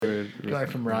Guy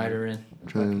from Ryder and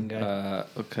fucking guy.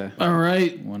 Okay. All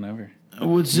right. Whenever.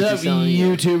 What's up,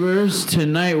 YouTubers?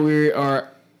 Tonight we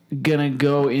are gonna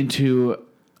go into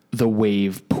the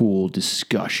wave pool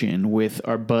discussion with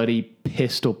our buddy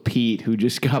Pistol Pete, who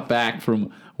just got back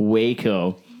from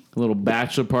Waco. A little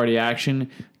bachelor party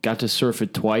action. Got to surf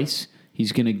it twice.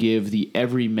 He's gonna give the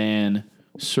everyman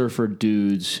surfer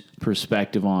dude's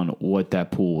perspective on what that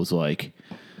pool was like.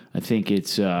 I think it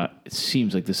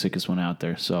seems like the sickest one out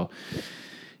there. So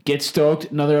get stoked.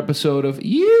 Another episode of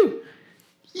You.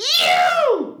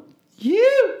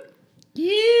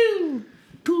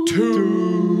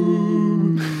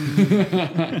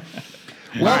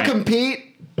 Welcome,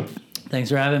 Pete. Thanks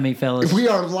for having me, fellas. We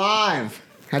are live.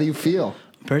 How do you feel?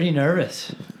 Pretty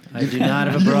nervous. I do not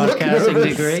have a broadcasting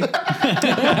degree.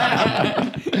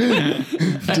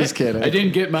 Just kidding. I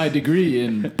didn't get my degree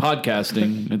in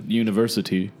podcasting at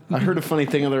university. I heard a funny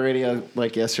thing on the radio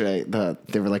like yesterday.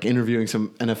 They were like interviewing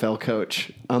some NFL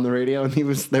coach on the radio, and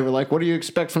they were like, "What do you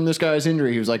expect from this guy's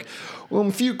injury?" He was like, "Well, I'm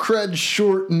a few creds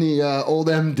short in the old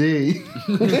MD."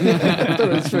 I thought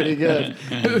it was pretty good.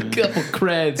 A couple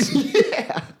creds.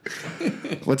 Yeah.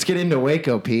 Let's get into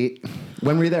Waco, Pete.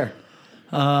 When were you there?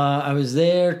 I was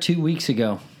there 2 weeks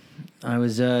ago. I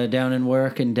was down in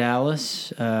work in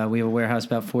Dallas. We have a warehouse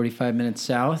about 45 minutes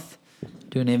south,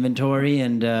 doing inventory,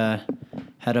 and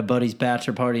had a buddy's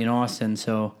bachelor party in Austin.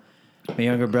 So my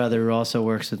younger brother, who also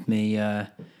works with me,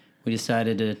 we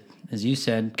decided to, as you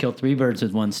said, kill three birds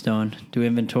with one stone, do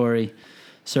inventory,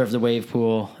 surf the wave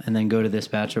pool, and then go to this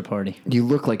bachelor party. You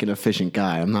look like an efficient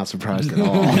guy. I'm not surprised at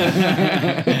all.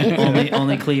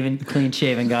 only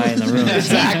clean-shaven guy in the room.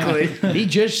 Exactly. He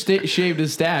just shaved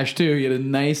his stash too. He had a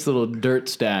nice little dirt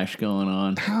stash going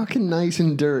on. How can nice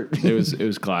and dirt? It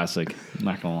was classic. I'm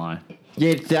not gonna lie.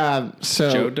 Yeah.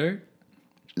 So Joe Dirt?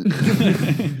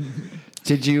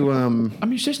 did you? I'm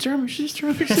your sister. First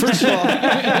of all,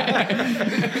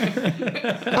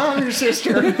 I'm your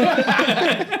sister.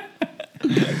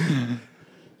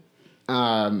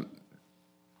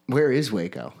 Where is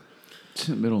Waco? It's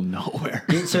in the middle of nowhere.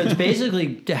 So it's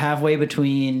basically halfway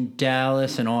between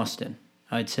Dallas and Austin,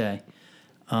 I'd say.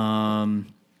 Where'd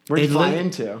you fly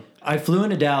into? I flew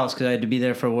into Dallas because I had to be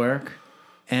there for work.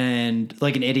 And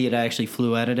like an idiot, I actually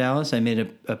flew out of Dallas. I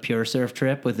made a pure surf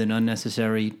trip with an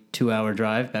unnecessary 2-hour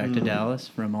drive back to Dallas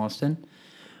from Austin.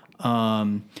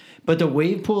 But the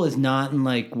wave pool is not in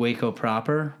like Waco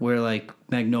proper, where like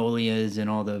Magnolia is and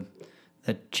all that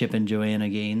Chip and Joanna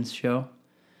Gaines show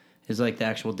is like the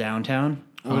actual downtown.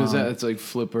 What is that? It's like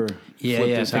Flipper. Yeah, Flip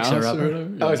yeah, this Fixer house Upper. or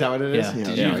whatever? Oh, is that what it is? Yeah.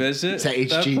 Did you visit? Is that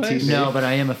that HGTV? place? No, but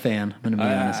I am a fan. I'm going to be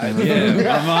honest. I'm a fan. Yeah,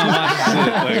 my mom watches it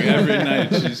like every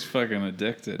night. She's fucking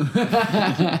addicted.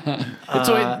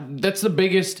 That's the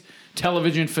biggest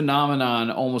television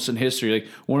phenomenon almost in history. Like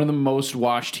one of the most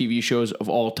watched TV shows of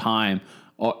all time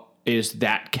is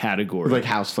that category. Like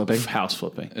house flipping? House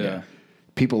flipping. Yeah.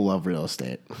 People love real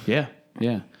estate. Yeah.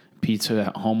 Pete's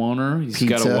a homeowner. He's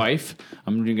got a wife.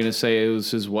 I'm going to say it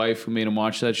was his wife who made him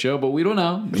watch that show, but we don't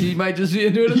know. He might just be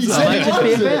into it himself.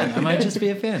 I might just be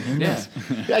a fan. Who knows?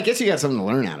 Yeah, I guess you got something to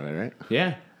learn out of it, right?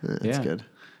 Yeah. That's good.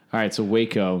 All right, so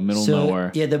Waco, middle of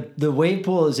nowhere. Yeah, the wave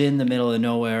pool is in the middle of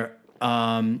nowhere.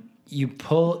 You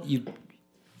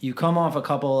come off a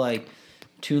couple like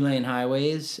 2-lane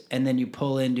highways, and then you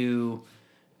pull into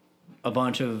a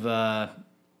bunch of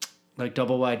like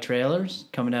double wide trailers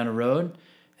coming down a road,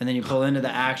 and then you pull into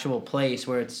the actual place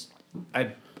where it's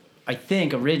I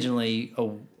think originally a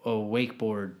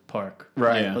wakeboard park,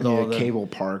 Right. Yeah. With all the cable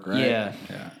park, right? Yeah.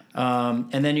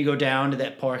 And then you go down to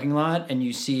that parking lot and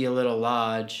you see a little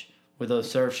lodge with a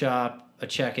surf shop, a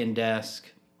check-in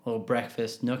desk, a little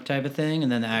breakfast nook type of thing,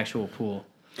 and then the actual pool.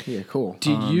 Yeah, cool.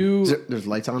 Did you... There's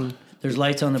lights on? There's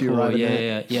lights on the If you pool. arrive at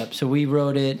Yeah. night? Yep. So we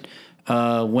rode it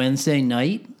Wednesday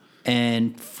night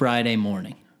and Friday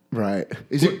morning. Right.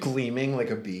 Is it gleaming like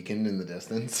a beacon in the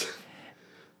distance?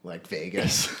 Like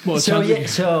Vegas? Well, it So sounds yeah, like-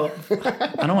 so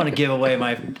I don't want to give away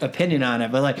my opinion on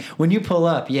it, but like when you pull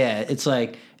up, yeah, it's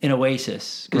like an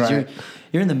oasis because Right.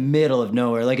 you're in the middle of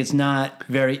nowhere. Like it's not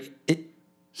very. It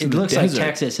looks like desert.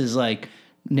 Texas is like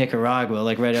Nicaragua,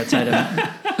 like right outside of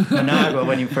Managua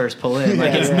when you first pull in.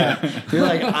 Like you're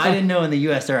like, I didn't know in the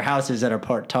U.S. there are houses that are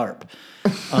part tarp.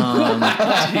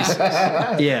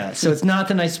 Yeah, so it's not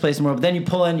the nicest place in the world. But then you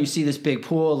pull in, you see this big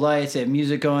pool of lights. They have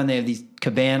music going. They have these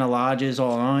cabana lodges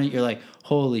all on it. You're like,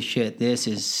 holy shit, this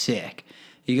is sick.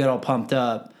 You get all pumped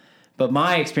up. But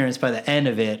my experience by the end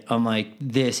of it, I'm like,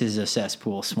 this is a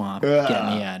cesspool swamp. Get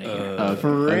me out of here.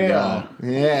 For real?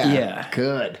 Yeah. Yeah.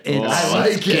 Good. It's- I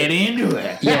like it. Get into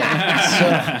it.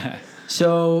 Yeah.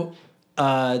 So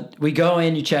we go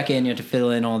in, you check in, you have to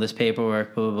fill in all this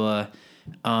paperwork, blah, blah,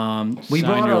 blah. We Sign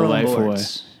brought your our own life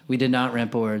boards. We did not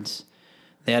rent boards.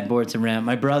 They had boards to rent.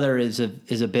 My brother is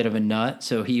a bit of a nut,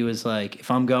 so he was like,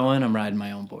 if I'm going, I'm riding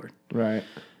my own board. Right.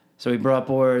 So we brought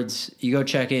boards. You go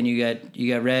check in. You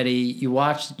get ready. You're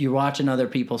watching other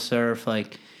people surf.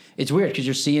 Like, it's weird because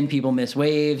you're seeing people miss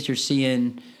waves. You're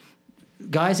seeing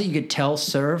guys that you could tell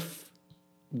surf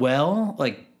well,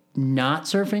 like not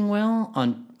surfing well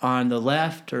on the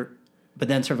left, but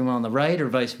then surfing well on the right, or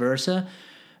vice versa.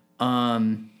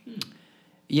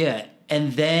 Yeah,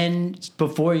 and then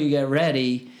before you get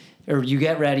ready. Or you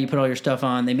get ready, you put all your stuff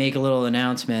on, they make a little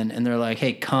announcement, and they're like,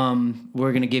 hey, come,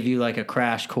 we're going to give you like a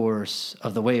crash course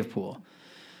of the wave pool.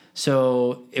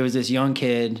 So it was this young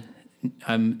kid,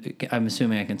 I'm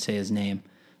assuming I can say his name.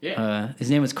 Yeah.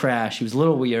 His name was Crash. He was a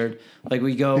little weird. Like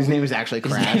we go... His name is actually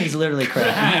Crash. His name is literally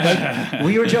Crash. Like,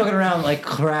 we were joking around like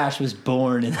Crash was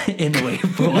born in the wave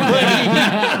pool.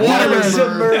 Like, water was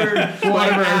submerged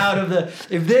like, out of the...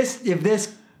 If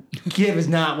this kid was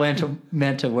not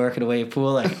meant to work at a wave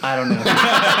pool, like, I don't know.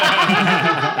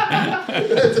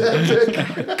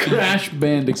 Crash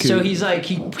Bandicoot. So he's like,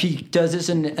 he does this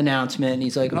announcement, and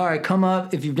he's like, all right, come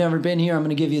up. If you've never been here, I'm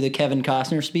going to give you the Kevin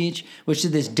Costner speech, which to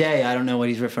this day, I don't know what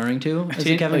he's referring to as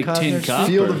the Kevin Costner speech.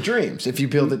 Field of Dreams. If you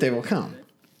build it, they will come.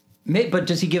 But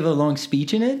does he give a long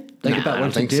speech in it? Like Nah, about I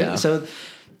what don't to think do? so. So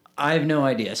I have no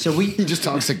idea. So He just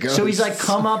talks to ghosts. So he's like,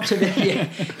 come up to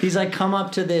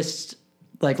this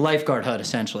like lifeguard hut,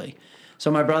 essentially.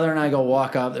 So my brother and I go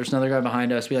walk up. There's another guy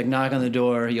behind us. We like knock on the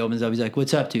door. He opens up. He's like,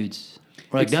 what's up, dudes?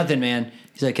 We're like, nothing, man.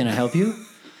 He's like, can I help you?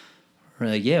 We're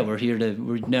like, yeah,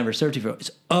 we've never served you before.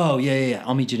 He's, oh, yeah.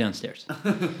 I'll meet you downstairs.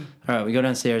 All right, we go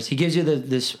downstairs. He gives you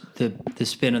the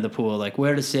spin of the pool, like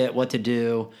where to sit, what to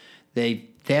do. They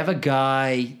have a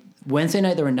guy. Wednesday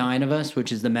night there were 9 of us,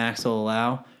 which is the max they'll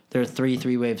allow. There are 3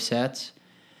 3-wave sets.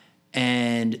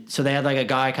 And so they had like a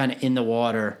guy kind of in the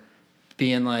water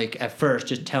being like, at first,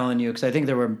 just telling you, because I think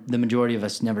the majority of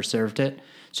us never served it.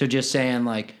 So just saying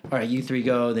like, all right, you 3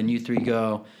 go, then you 3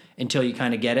 go, until you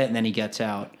kind of get it, and then he gets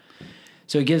out.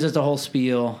 So he gives us the whole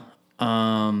spiel.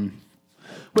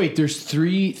 Wait, there's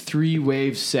 3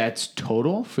 wave sets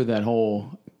total for that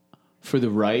whole, for the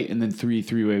right, and then 3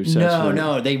 wave sets.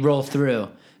 No, they roll through.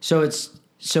 So it's.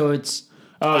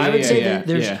 Oh, I would say yeah,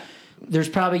 that there's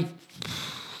probably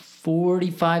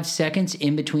 45 seconds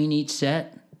in between each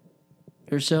set.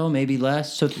 Or so, maybe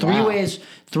less. So 3 waves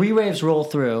roll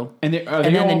through. And they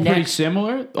all pretty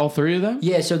similar, all 3 of them?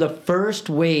 Yeah, so the first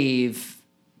wave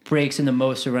breaks in the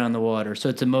most around the water. So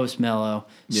it's the most mellow.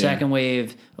 Yeah. Second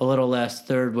wave, a little less.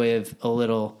 Third wave, a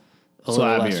little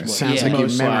Slabbier. less. Sounds yeah. like you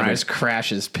Most memorized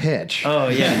Crash's pitch. Oh,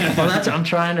 yeah. Well, I'm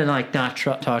trying to like not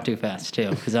talk too fast,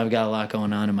 too, because I've got a lot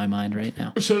going on in my mind right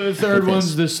now. So the third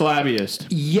one's the slabbiest.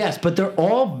 Yes, but they're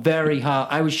all very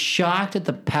hot. I was shocked at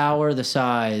the power, the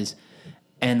size,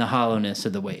 and the hollowness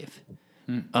of the wave.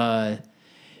 That's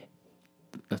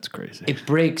crazy. It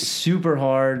breaks super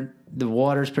hard. The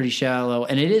water's pretty shallow,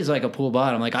 and it is like a pool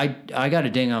bottom. Like I got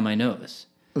a ding on my nose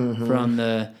from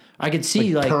the. I could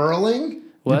see like Purling?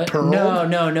 what? Purled?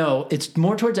 No. It's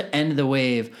more towards the end of the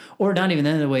wave, or not even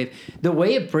the end of the wave. The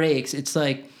way it breaks, it's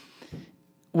like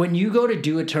when you go to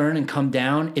do a turn and come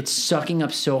down, it's sucking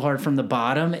up so hard from the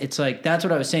bottom. It's like that's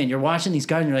what I was saying. You're watching these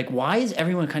guys, and you're like, why is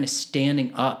everyone kind of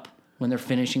standing up when they're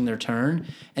finishing their turn?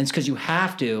 And it's because you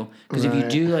have to. Because if you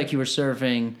do like you were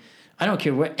surfing, I don't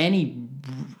care what any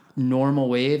normal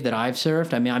wave that I've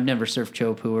surfed. I mean, I've never surfed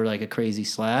Chopu or like a crazy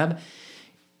slab.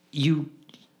 You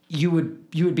would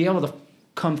be able to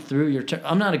come through your turn.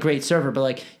 I'm not a great surfer, but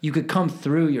like you could come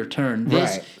through your turn.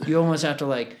 This you almost have to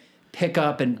like pick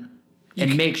up and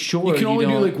make sure you can only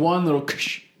don't, do like one little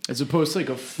as opposed to like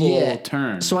a full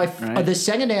turn. So the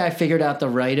second day I figured out the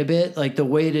right a bit. Like the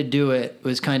way to do it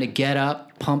was kind of get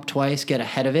up, pump twice, get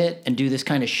ahead of it, and do this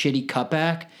kind of shitty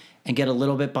cutback and get a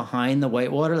little bit behind the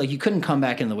whitewater. Like you couldn't come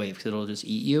back in the wave because it'll just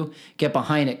eat you. Get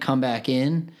behind it, come back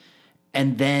in,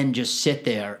 and then just sit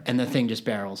there, and the thing just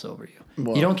barrels over you.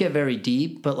 Whoa. You don't get very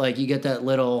deep, but like you get that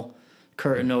little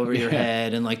curtain over your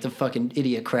head, and like the fucking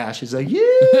idiot Crash is like, Crash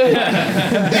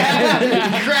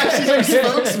is our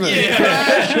spokesman.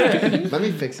 Crash. Let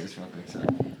me fix this real quick.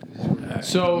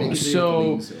 Sorry.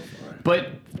 So, but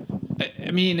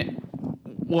I mean,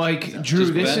 like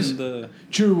Drew,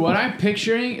 Drew. What I'm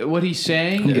picturing, what he's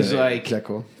saying is like, Is that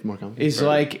cool? More comment? is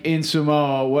like in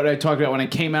Samoa, what I talked about when I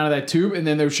came out of that tube, and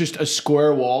then there's just a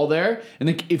square wall there, and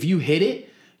like if you hit it,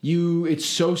 it's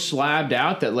so slabbed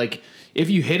out that like if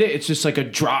you hit it, it's just like a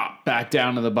drop back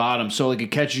down to the bottom. So like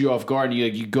it catches you off guard, and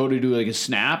you go to do like a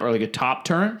snap or like a top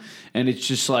turn, and it's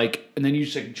just like, and then you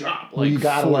just like drop like you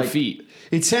gotta 4 feet.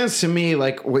 It sounds to me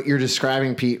like what you're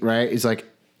describing, Pete, right? Is like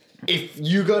if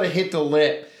you go to hit the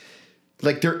lip,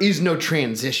 like there is no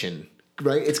transition,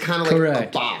 right? It's kind of like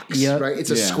a box, right? It's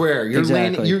a square. You're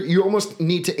landing. You almost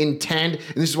need to intend,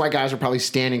 and this is why guys are probably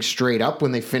standing straight up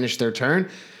when they finish their turn,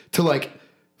 to like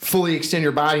fully extend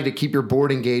your body to keep your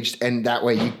board engaged, and that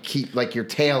way you keep like your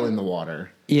tail in the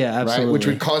water. Yeah, absolutely. Right? Which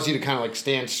would cause you to kind of like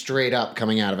stand straight up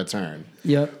coming out of a turn.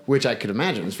 Yep. Which I could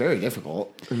imagine is very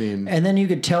difficult. I mean, and then you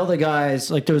could tell the guys,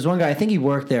 like there was one guy, I think he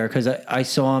worked there because I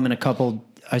saw him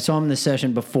I saw him in the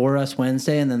session before us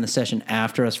Wednesday and then the session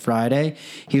after us Friday.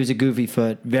 He was a goofy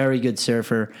foot, very good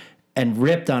surfer, and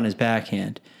ripped on his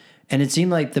backhand. And it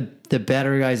seemed like the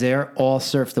better guys there all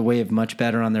surfed the wave much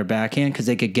better on their backhand because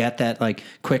they could get that like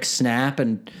quick snap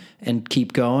and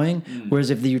keep going. Whereas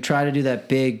if you try to do that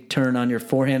big turn on your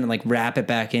forehand and like wrap it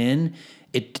back in,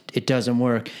 it doesn't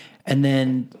work. And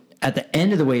then at the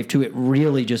end of the wave too, it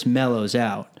really just mellows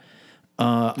out.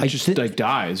 It just like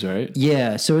dies, right?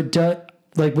 Yeah. So it does.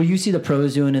 Like what you see the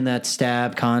pros doing in that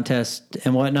stab contest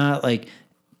and whatnot, like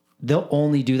they'll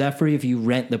only do that for you if you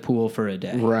rent the pool for a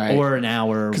day, right, or an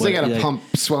hour, because they got to pump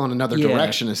swell in another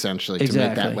direction essentially to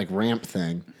make that like ramp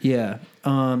thing. Yeah.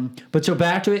 But so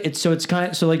back to it, it's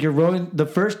kind of so like you're rowing the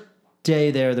first day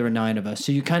there were 9 of us,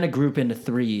 so you kind of group into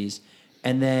threes,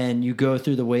 and then you go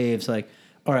through the waves. Like,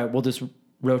 all right, we'll just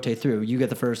rotate through. You get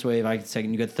the first wave, I get the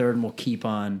second, you get the third, and we'll keep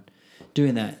on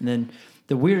doing that. And then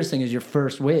the weirdest thing is your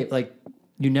first wave, like.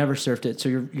 You never surfed it, so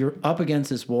you're up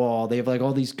against this wall. They have like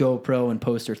all these GoPro and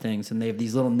poster things, and they have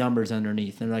these little numbers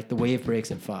underneath, and like the wave breaks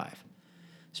at 5.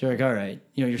 So you're like, all right,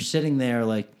 you're sitting there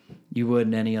like you would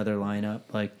in any other lineup,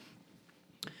 like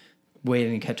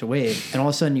waiting to catch a wave, and all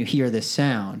of a sudden you hear this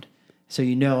sound, so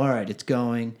all right, it's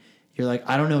going. You're like,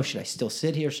 I don't know, should I still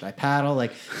sit here? Should I paddle?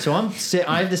 Like, so I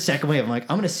have the second wave. I'm like,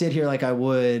 I'm gonna sit here like I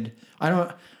would.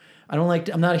 I'm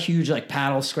not a huge like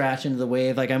paddle scratch into the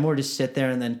wave. Like I more just sit there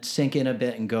and then sink in a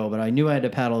bit and go. But I knew I had to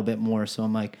paddle a bit more. So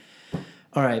I'm like,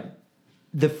 all right,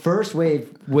 the first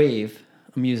wave,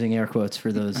 I'm using air quotes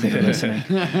for those that are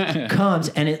listening, comes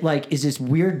and it like is this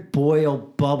weird boil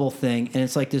bubble thing. And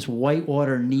it's like this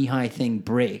whitewater knee-high thing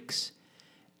breaks.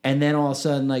 And then all of a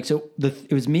sudden, like, so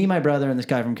it was me, my brother, and this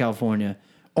guy from California.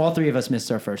 All 3 of us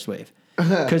missed our first wave.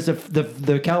 Because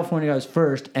the California guy was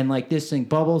first, and like this thing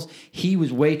bubbles. He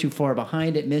was way too far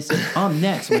behind it, missed it. I'm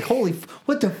next. I'm like, holy,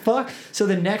 what the fuck? So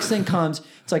the next thing comes.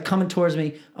 It's like coming towards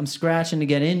me. I'm scratching to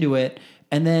get into it,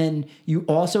 and then you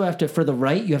also have to, for the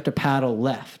right, you have to paddle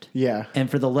left. Yeah. And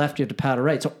for the left, you have to paddle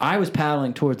right. So I was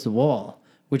paddling towards the wall,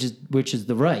 which is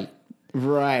the right.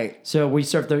 Right. So you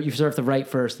surf the right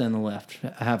first, then the left.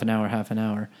 Half an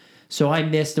hour. So I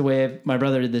missed the wave. My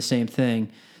brother did the same thing.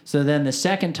 So then the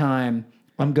second time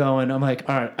I'm like,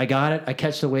 all right, I got it. I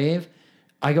catch the wave.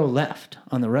 I go left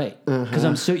on the right.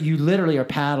 Because you literally are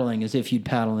paddling as if you'd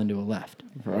paddle into a left.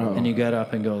 Bro. And you get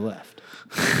up and go left.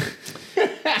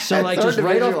 So like just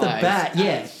right off the bat,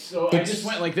 yeah. So I just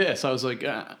went like this. I was like,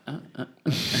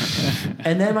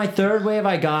 And then my third wave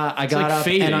I got like up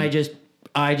fading. and I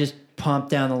just pumped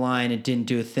down the line and didn't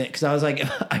do a thing. Because I was like,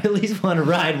 I at least want to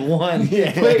ride one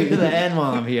wave to the end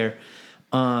while I'm here.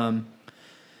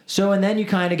 So, and then you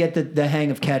kind of get the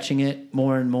hang of catching it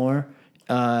more and more.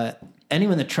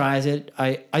 Anyone that tries it,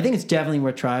 I think it's definitely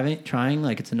worth trying.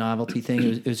 Like, it's a novelty thing.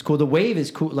 It was cool. The wave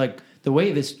is cool. Like, the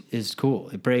wave is cool.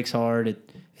 It breaks hard.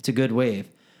 It's a good wave.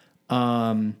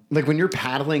 Like, when you're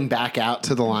paddling back out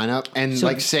to the lineup, and,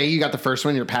 say you got the first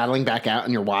one, you're paddling back out,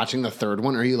 and you're watching the third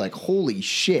one, are you like, holy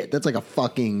shit, that's like a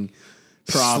fucking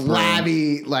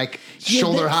slabby, like,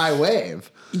 shoulder-high wave?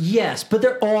 Yes, but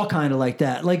they're all kind of like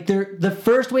that. Like the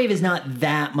first wave is not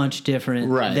that much different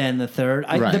than the third.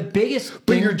 The biggest thing,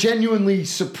 but you're genuinely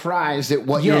surprised at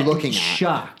what you're looking at.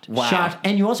 Shocked. Wow. Shocked.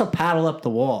 And you also paddle up the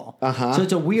wall. So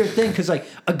it's a weird thing because like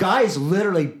a guy is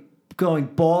literally going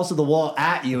balls to the wall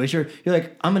at you as you're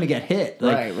like, I'm gonna get hit.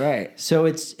 Like, right. So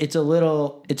it's a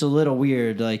little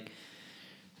weird, like,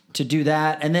 to do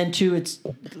that. And then too, it's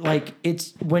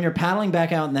when you're paddling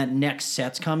back out and that next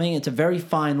set's coming, it's a very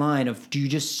fine line of, do you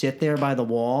just sit there by the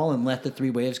wall and let the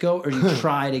 3 waves go, or do you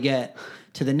try to get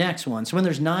to the next one? So when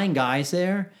there's 9 guys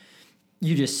there,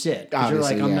 you just sit. Because you're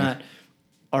like, I'm not.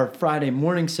 Our Friday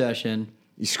morning session,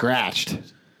 you scratched.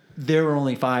 There were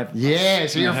only 5. Yeah,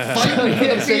 so you're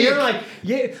fighting. So you're like,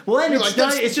 yeah. Well, and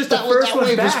it's just the first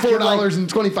one back. That wave was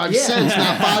 $4.25,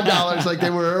 not $5 like they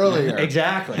were earlier.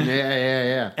 Exactly.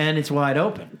 Yeah. And it's wide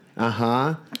open.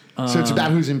 So it's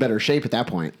about who's in better shape at that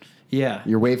point. Yeah.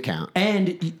 Your wave count.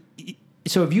 And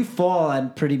so if you fall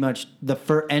on pretty much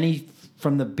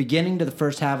from the beginning to the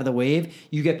first half of the wave,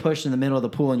 you get pushed in the middle of the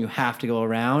pool and you have to go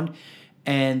around.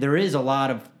 And there is a lot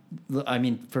of, I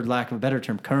mean, for lack of a better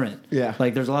term, current. Yeah.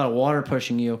 Like there's a lot of water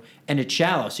pushing you, and it's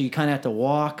shallow, so you kind of have to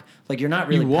walk. Like you're not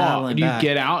really You walk paddling and you back.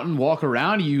 get out and walk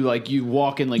around. You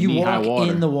walk in You knee high walk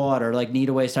water. in the water, like knee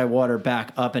to waist high water,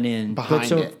 back up and in. Behind but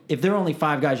so it. if there are only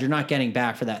 5 guys, you're not getting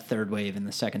back for that third wave in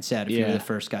the second set if you're Yeah. the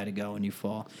first guy to go and you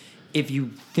fall. If you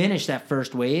finish that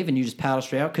first wave and you just paddle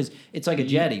straight out, because it's like a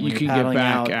jetty. you When can you're get paddling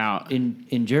back out.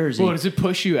 in Jersey. Well, does it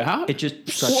push you out? It just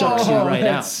sucks you right out.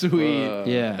 That's sweet.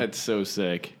 Yeah. That's so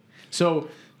sick. So,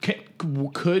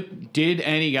 did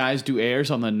any guys do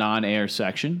airs on the non-air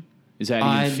section? Is that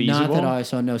even feasible? Not that I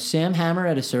saw. No, Sam Hammer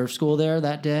at a surf school there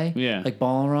that day. Yeah. Like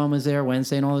Balaram was there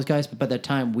Wednesday and all those guys. But by the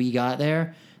time we got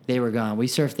there, they were gone. We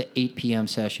surfed the 8 p.m.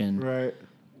 session. Right.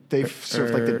 They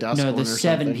surfed like the dusk No, one the or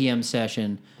 7 something. p.m.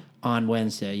 session on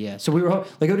Wednesday. Yeah. So we were like,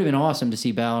 it would have been awesome to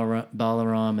see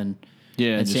Balaram and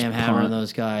just Sam Hammer punt. and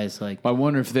those guys. Like, I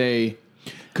wonder if they,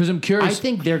 because I'm curious. I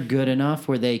think they're good enough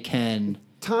where they can.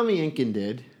 Tommy Inkin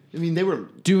did. I mean, they were.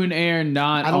 do an air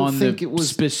not I don't on think the it was-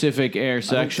 specific air I don't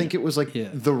section. think it was like Yeah.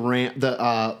 the ramp.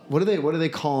 The what are they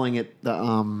calling it?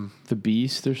 The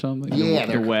beast or something. Yeah,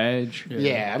 the they're- wedge.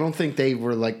 Yeah, I don't think they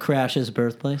were like Crash's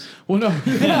birthplace. Well, no.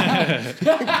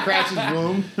 Crash's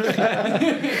womb.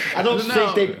 I don't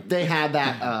think they had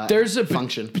that. There's a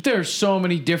function. but there are so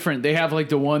many different. They have like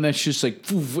the one that's just like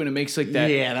poof, and it makes like that.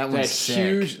 Yeah, that one's sick.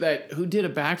 huge. That who did a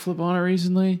backflip on it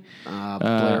recently?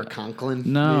 Blair Conklin.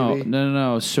 No, maybe?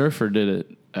 no. Surfer did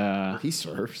it. He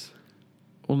surfs.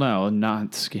 Well, no,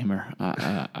 not Skimmer.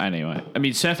 Anyway, I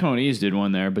mean Seth Moniz did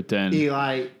one there, but then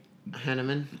Eli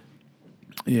Henneman.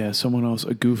 yeah, someone else,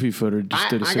 a goofy footer, just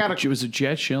did a. I gotta- It was a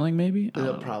Jet Schilling, maybe.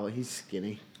 Probably he's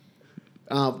skinny.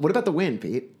 What about the wind,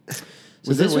 Pete?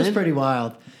 So this was wind? pretty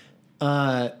wild.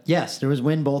 Yes, there was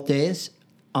wind both days.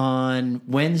 On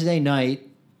Wednesday night,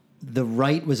 the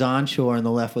right was onshore and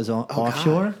the left was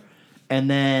offshore. And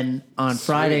then on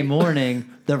Friday morning,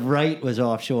 the right was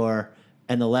offshore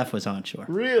and the left was onshore.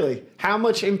 Really? How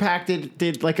much impact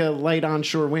did like a light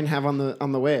onshore wind have on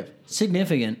the wave?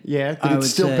 Significant. Yeah? Did I it would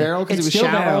still say. barrel 'cause it It's was still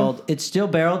shallow? barreled. It's still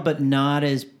barreled, but not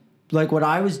as like what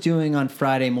I was doing on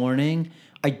Friday morning.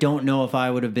 I don't know if I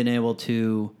would have been able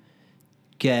to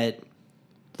get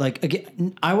like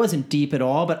again. I wasn't deep at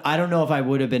all, but I don't know if I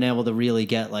would have been able to really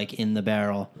get like in the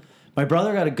barrel. My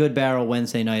brother got a good barrel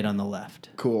Wednesday night on the left.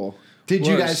 Cool. Did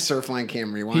you Was- guys Surfline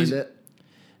Cam rewind it?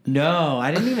 No,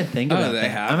 I didn't even think about they that.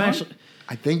 have I'm one? actually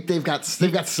I think they've got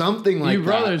something like Your that.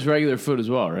 brother's regular foot as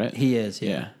well, right? he is. Yeah.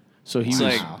 Yeah. So he was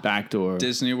like backdoor.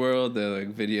 Disney World, they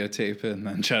like videotape it and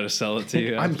then try to sell it to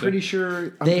you. I'm after. pretty sure They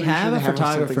pretty have sure a something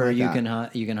photographer like you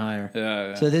that. can hire.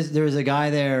 Yeah. So there was a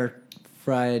guy there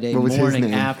Friday What was his morning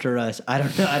name? after us. I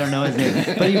don't know his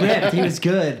name, but he ripped. He was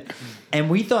good. And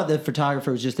we thought the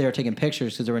photographer was just there taking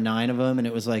pictures because there were 9 of them, and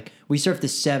it was like we surfed the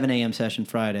 7 a.m. session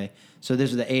Friday. So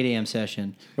this was the 8 a.m.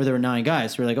 session where there were 9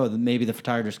 guys. So we're like, oh, maybe the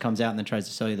photographer just comes out and then tries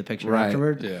to sell you the picture Right.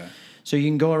 afterward. Yeah. So you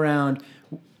can go around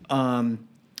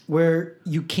where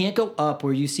you can't go up,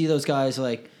 where you see those guys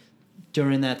like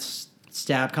during that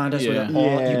stab contest. Where Yeah. they're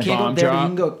all, Yeah. You can't Bomb go there, but drop. you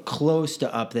can go close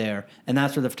to up there, and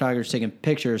that's where the photographer's taking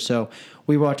pictures. So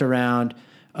we walked around.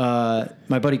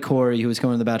 My buddy Corey, who was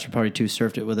coming to the bachelor party too,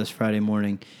 surfed it with us Friday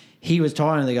morning. He was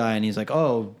talking to the guy, and he's like,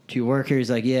 "Oh, do you work here?" He's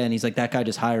like, "Yeah," and he's like, "That guy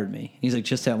just hired me." He's like,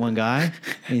 "Just that one guy?"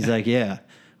 And he's like, "Yeah."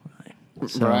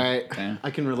 So- Right. Yeah. I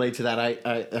can relate to that.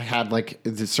 I had like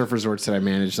the surf resorts that I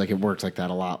managed, like it worked like that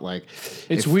a lot. Like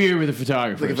It's if, weird with the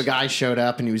photographers. like if a guy showed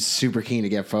up and he was super keen to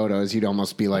get photos, you'd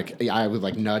almost be like, I would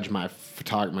like nudge my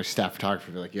staff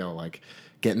photographer, be like, yo, like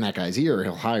get in that guy's ear,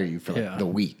 he'll hire you for like Yeah. the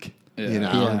week. Yeah. You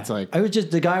know, Yeah. it's like I was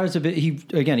just the guy was a bit he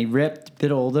ripped a bit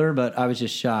older, but I was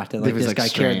just shocked that it like was, this like, guy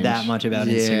strange. cared that much about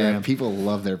yeah, Instagram. people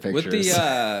love their pictures. With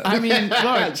the I mean,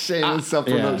 look, shameless self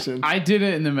promotion. I did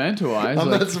it in the mental eyes. I'm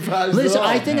like, not surprised. Listen, at all.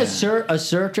 I think a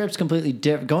surf trip's completely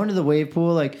different. Going to the wave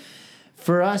pool, like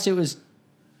for us, it was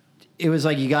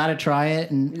like you got to try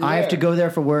it, and I have to Yeah. go there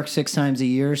for work 6 times a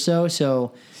year or so.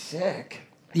 So sick.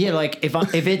 yeah, like if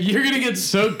you're gonna get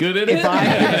so good at if it.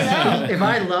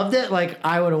 I loved it, like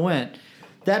I would have went.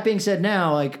 That being said,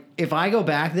 now like if I go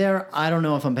back there, I don't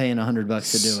know if I'm paying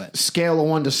 $100 to do it. Scale of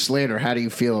 1 to Slater. How do you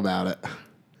feel about it?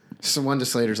 So 1 to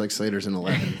Slater's like Slater's an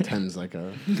 11. 10's like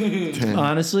a 10.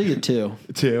 Honestly, a 2.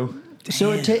 2.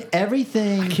 So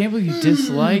everything. I can't believe you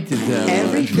disliked it though.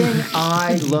 Everything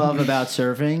I love about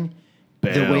surfing, the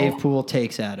Bell. wave pool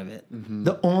takes out of it.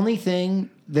 The only thing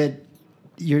that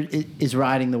is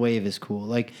riding the wave is cool.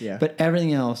 Like, Yeah. but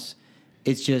everything else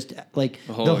It's just like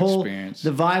The whole experience.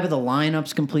 the vibe of the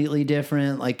lineup's completely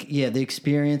different. Like, yeah, the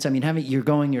experience. I mean,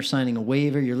 you're signing a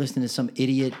waiver, you're listening to some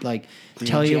idiot like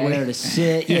tell you where to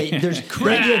sit. Yeah, there's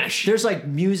Crash. there's like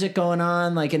music going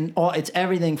on, like, and it's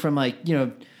everything from like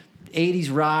 80s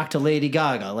rock to Lady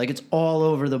Gaga. Like, it's all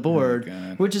over the board,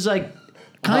 God. which is like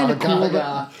kind of cool.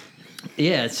 Gaga.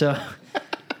 Yeah, so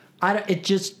it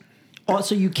just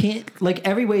also you can't like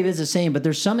every wave is the same, but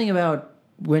there's something about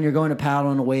when you're going to paddle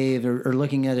on a wave or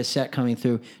looking at a set coming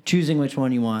through, choosing which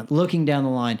one you want, looking down the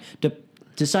line,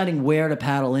 deciding where to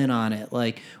paddle in on it,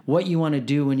 like what you want to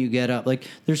do when you get up. Like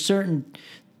there's certain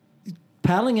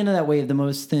paddling into that wave. The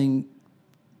most thing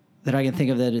that I can think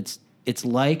of that it's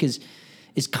like is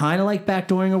kind of like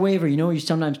backdooring a wave, or you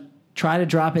sometimes try to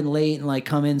drop in late and like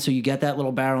come in so you get that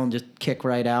little barrel and just kick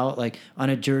right out, like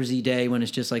on a Jersey day when it's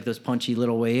just like those punchy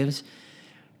little waves.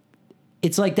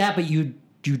 It's like that, but you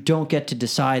don't get to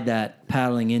decide that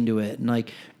paddling into it. And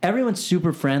like everyone's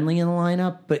super friendly in the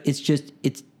lineup, but it's just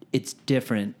it's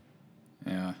different.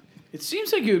 Yeah. It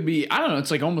seems like it would be, I don't know,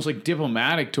 it's like almost like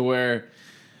diplomatic to where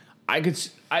I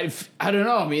don't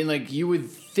know. I mean, like you would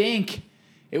think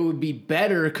it would be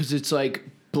better because it's like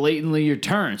blatantly your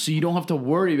turn, so you don't have to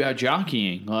worry about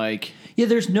jockeying. Like, Yeah,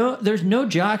 there's no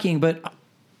jockeying, but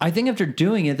I think after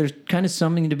doing it, there's kind of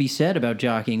something to be said about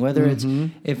jockeying. Whether it's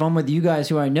if I'm with you guys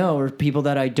who I know or people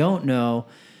that I don't know,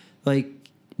 like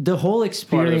the whole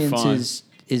experience fun.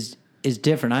 is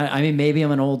different. I mean, maybe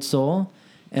I'm an old soul,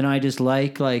 and I just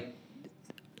like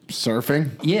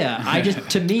Surfing. yeah. I just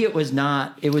to me it was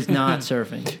not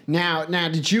surfing. Now,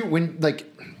 did you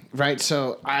right?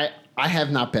 So I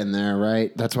have not been there,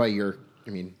 right? That's why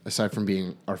aside from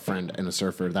being our friend and a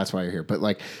surfer, that's why you're here. But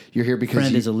like, you're here because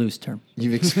Friend is a loose term.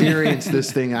 you've experienced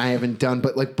this thing I haven't done.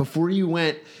 But like, before you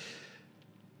went,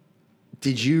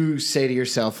 did you say to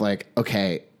yourself like,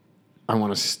 okay, I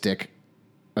want to stick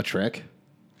a trick?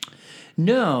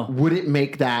 No. Would it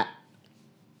make that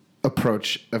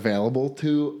approach available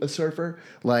to a surfer?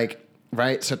 Like,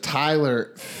 right? So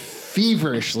Tyler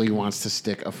feverishly wants to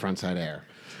stick a frontside air.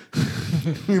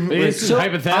 is this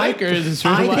hypothetical or is this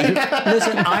real life?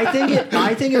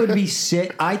 I think it would be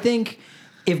sick. I think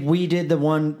if we did the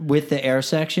one with the air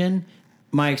section,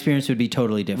 my experience would be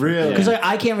totally different. Really? Because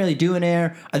I can't really do an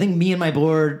air. I think me and my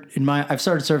board, I've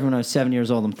started surfing when I was 7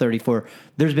 years old. I'm 34.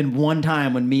 There's been one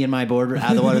time when me and my board were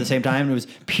out of the water at the same time, and it was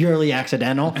purely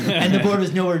accidental, and the board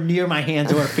was nowhere near my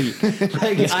hands or feet.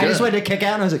 Like I just went to kick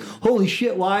out, and I was like, "Holy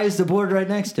shit! Why is the board right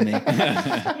next to me?"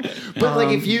 But like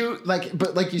if you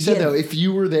like you said though, if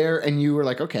you were there and you were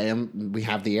like, okay, we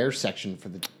have the air section for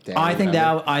the day. I think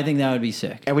that would be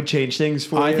sick. it would change things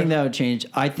for you. I think that would change.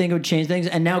 I think it would change things.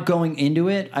 And now going into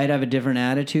it, I'd have a different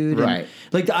attitude. Right.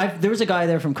 And like there was a guy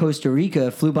there from Costa Rica,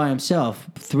 flew by himself,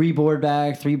 3 board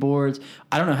bag, 3 boards.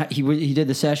 I don't know how he did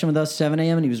the session with us 7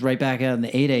 a.m. and he was right back out in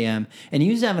the 8 a.m. and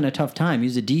he was having a tough time. He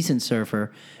was a decent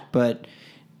surfer, but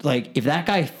like if that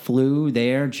guy flew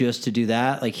there just to do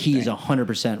that, like he is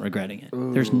 100% regretting it.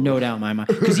 Ooh. There's no doubt in my mind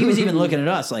because he was even looking at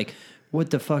us like, what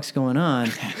the fuck's going on?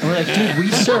 And we're like, dude, we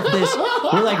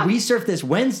surfed this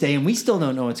Wednesday and we still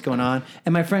don't know what's going on.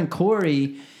 And my friend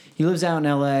Corey, he lives out in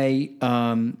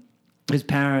LA. His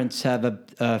parents have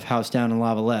a house down in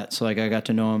Lavalette. So like I got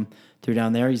to know him through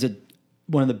down there. He's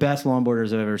one of the best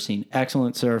longboarders I've ever seen.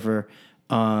 Excellent surfer.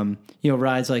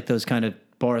 Rides like those kind of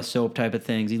bar of soap type of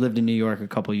things. He lived in New York a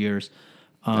couple years.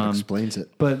 That explains it.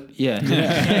 But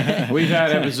yeah. We've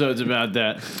had episodes about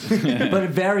that. But a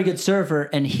very good surfer,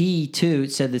 and he too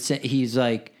said that he's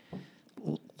like,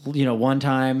 one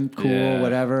time cool,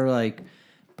 whatever. Like,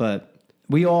 but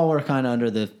we all were kind of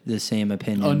under the same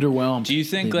opinion. Underwhelmed. Do you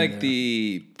think like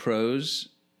the pros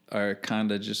are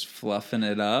kind of just fluffing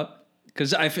it up?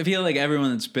 Because I feel like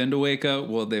everyone that's been to Waco,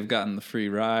 well, they've gotten the free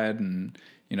ride and.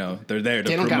 They're there to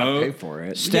they don't promote. gotta pay for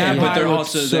it. Yeah, but they're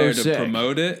Pilot's also so there to sick.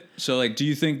 promote it. So, like, do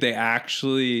you think they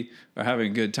actually are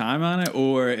having a good time on it,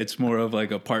 or it's more of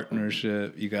like a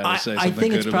partnership? You got to say something I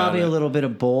think it's good probably about a little bit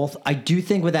of both. I do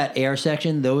think with that air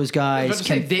section, those guys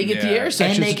can they get the Yeah. air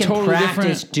section. and they can totally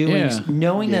practice different. doing Yeah.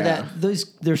 knowing Yeah. that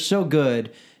they're so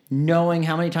good, knowing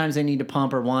how many times they need to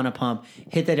pump or want to pump,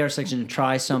 hit that air section and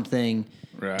try something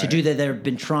to Right. do that they've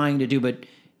been trying to do, but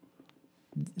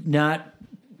not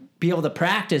be able to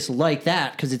practice like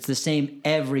that because it's the same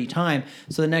every time.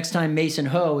 So the next time Mason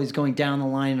Ho is going down the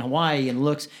line in Hawaii and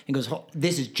looks and goes, "Oh,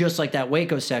 this is just like that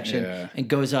Waco section," Yeah. and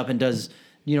goes up and does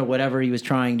whatever he was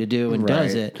trying to do and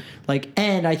does Right. it. Like,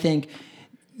 and I think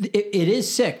it is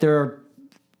sick. There are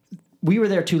we were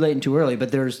there too late and too early,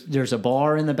 but there's a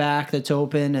bar in the back that's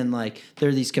open, and like there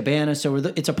are these cabanas, so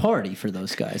it's a party for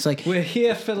those guys. Like We're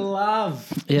here for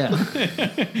love. yeah,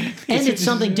 and it's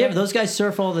something different. Those guys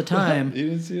surf all the time. You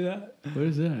didn't see that? What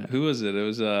is that? Who was it? It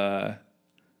was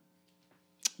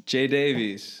Jay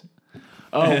Davies.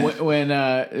 Oh, when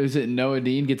was it Noah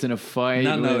Dean gets in a fight?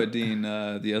 Not with Noah Dean,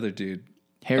 the other dude.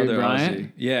 Harry Other Bryant?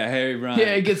 Aussie. Yeah, Harry Bryant.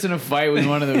 Yeah, he gets in a fight with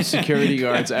one of those security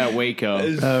guards at Waco.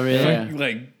 Oh really? Yeah.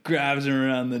 Like grabs him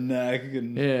around the neck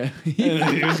and, Yeah.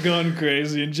 and he was going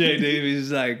crazy. And Jay Davies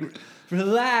is like,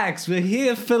 relax, we're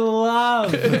here for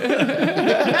love.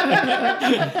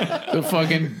 The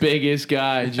fucking biggest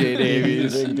guy, Jay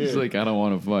Davies. Big dude. He's like, I don't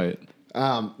want to fight.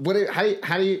 How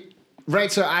do you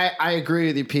right? So I agree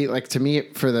with you, Pete. Like to me,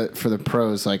 for the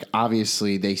pros, like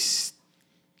obviously they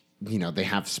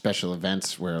have special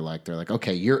events where like they're like,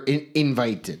 okay, you're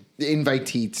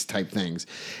invitees type things,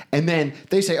 and then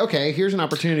they say, okay, here's an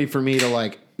opportunity for me to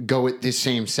like go at this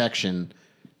same section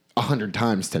 100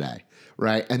 times today.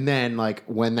 Right. And then like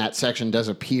when that section does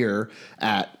appear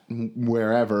at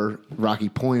wherever, Rocky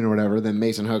Point or whatever, then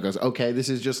Mason Ho goes, okay, this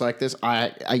is just like this.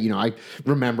 I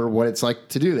remember what it's like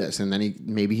to do this. And then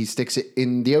maybe he sticks it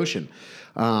in the ocean.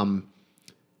 And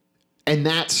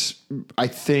that's, I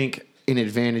think, an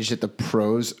advantage that the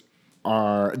pros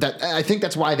I think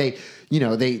that's why they are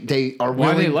Why they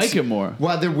willing like it more.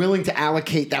 Well, they're willing to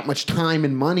allocate that much time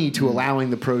and money to allowing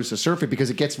the pros to surf it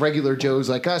because it gets regular Joes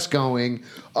like us going,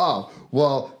 oh,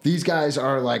 well, these guys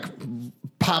are like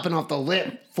popping off the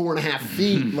lip 4.5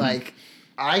 feet. Like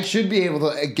I should be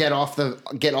able to get off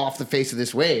the face of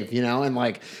this wave, and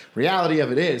like reality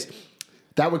of it is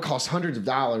that would cost hundreds of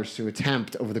dollars to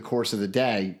attempt over the course of the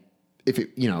day. If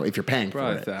you're paying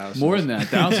Probably for it. thousands. More than that,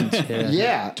 thousands.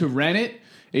 Yeah. To rent it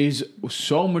is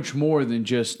so much more than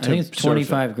just to I think it's surf it.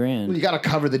 $25,000 Well, you got to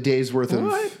cover the day's worth of for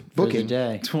the booking.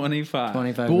 day. 25.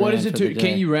 25. But what is it for the to? day.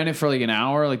 Can't you rent it for like an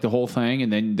hour, like the whole thing,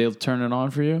 and then they'll turn it on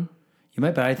for you? You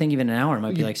might, but I think even an hour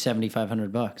might be like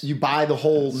 $7,500. You buy the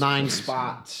whole 9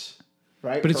 spots,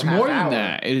 right? But it's for half more than hour.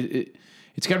 that.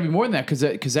 It's got to be more than that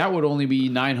because that would only be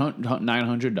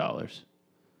 $900,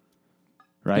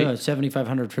 right? No, it's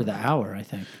 $7,500 for the hour. I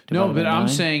think. No, Divided but by I'm 9.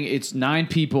 saying it's 9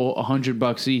 people,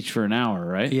 $100 each for an hour,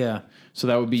 right? Yeah. So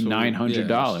that would be $900.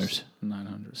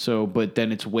 $900. So, but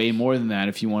then it's way more than that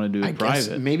if you want to do it I guess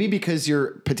private. maybe because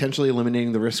you're potentially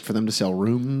eliminating the risk for them to sell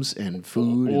rooms and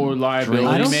food Or and liability.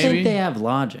 I don't maybe? think they have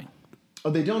lodging.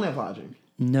 Oh, they don't have lodging.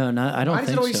 No, I don't Why does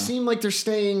think it always so. seem like they're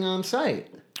staying on site?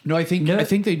 No, I think No,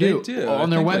 they do. they do.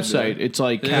 On I their think they website. do. It's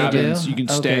like They cabins. do? You can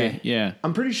Okay. stay. Yeah.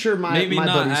 I'm pretty sure Maybe my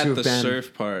not buddies who at have the been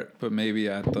surf part, but maybe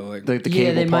at the like the Yeah,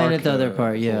 cable they might park. at the other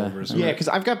part. Yeah. full resort. Yeah, because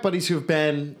I've got buddies who have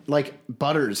been like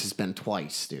Butters has been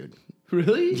twice, dude.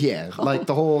 Really? Yeah, like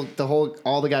the whole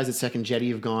all the guys at Second Jetty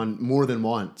have gone more than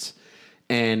once,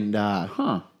 and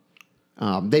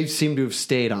they seem to have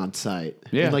stayed on site.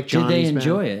 Yeah. And, like Did they Johnny's been-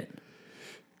 enjoy it?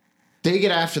 They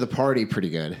get after the party pretty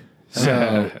good.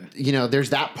 So there's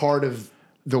that part of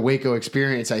the Waco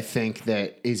experience I think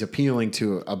that is appealing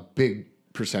to a big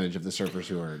percentage of the surfers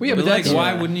who are. Well, yeah, But but like, that's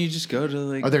why wouldn't you just go to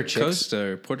like Are there chicks? Costa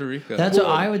or Puerto Rico? That's what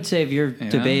I would say if you're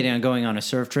debating on going on a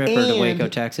surf trip or to Waco,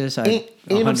 Texas. and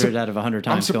I'm 100 out of 100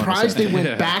 times. I'm going to surprised surf. they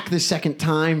went back the second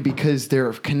time because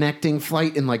their connecting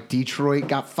flight in like Detroit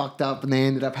got fucked up and they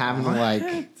ended up having to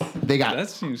like they got That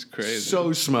seems crazy.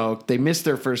 so smoked. They missed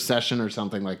their first session or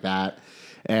something like that.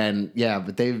 And yeah,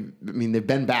 but they've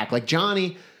been back. Like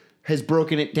Johnny has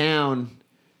broken it down,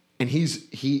 and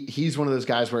he's one of those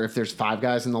guys where if there's 5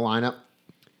 guys in the lineup,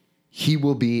 he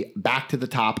will be back to the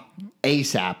top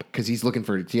ASAP because he's looking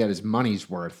to get his money's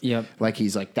worth. Yep. Like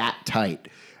he's like that tight.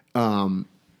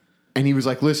 And he was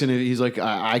like, listen, he's like,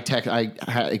 I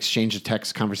exchanged a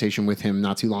text conversation with him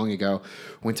not too long ago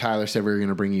when Tyler said we were going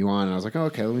to bring you on. And I was like, oh,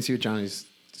 okay, let me see what Johnny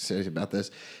says about this.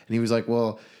 And he was like,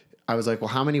 I was like, well,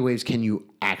 how many waves can you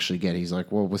actually get? He's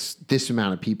like, well, with this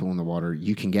amount of people in the water,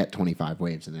 you can get 25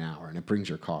 waves in an hour, and it brings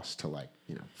your cost to like,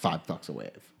 $5 a wave.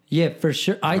 Yeah, for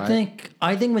sure. I think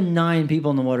with 9 people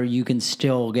in the water, you can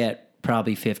still get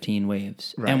probably 15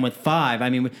 waves. Right. And with 5, I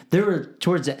mean, there were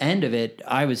towards the end of it,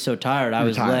 I was so tired. I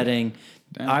was tired.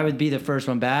 I would be the first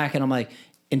one back, and I'm like,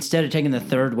 instead of taking the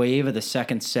third wave of the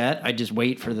second set, I just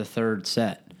wait for the third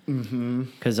set.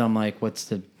 Because I'm like, what's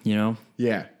the, Yeah.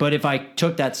 But if I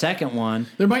took that second one,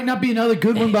 There might not be another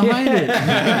good one behind it.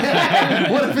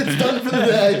 What if it's done for the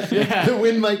day? The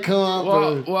wind might come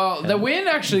up. Well, the wind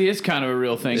actually is kind of a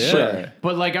real thing. Sure.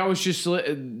 But like I was just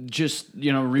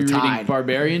rereading tide.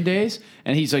 Barbarian Days,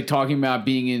 and he's like talking about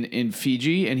being in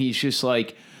Fiji, and he's just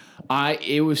like,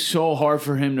 it was so hard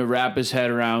for him to wrap his head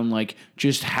around like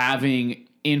just having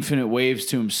infinite waves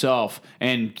to himself,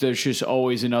 and there's just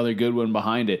always another good one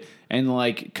behind it. And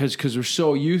like, because we're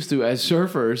so used to, as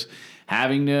surfers,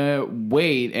 having to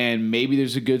wait, and maybe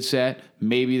there's a good set,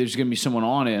 maybe there's going to be someone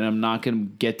on it, and I'm not going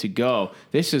to get to go.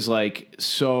 This is like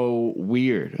so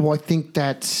weird. Well, I think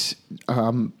that's,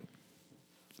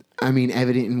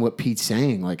 evident in what Pete's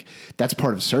saying. Like, that's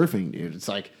part of surfing, dude. It's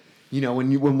like,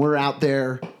 when we're out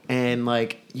there and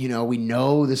like, we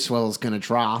know the swell is going to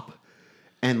drop.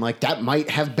 And like that might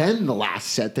have been the last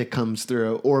set that comes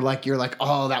through, or like you're like,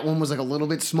 oh, that one was like a little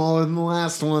bit smaller than the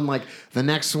last one. Like the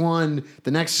next one,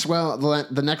 the next swell,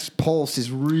 the next pulse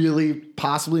is really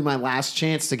possibly my last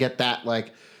chance to get that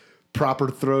like proper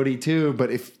throaty too. But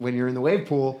when you're in the wave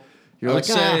pool, you're like,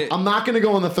 I'm not going to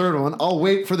go on the third one. I'll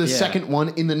wait for the second one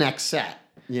in the next set.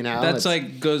 That's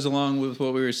like goes along with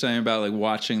what we were saying about like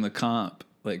watching the comp.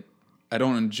 Like I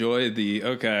don't enjoy the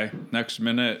next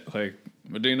minute like.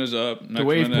 Medina's up. Next the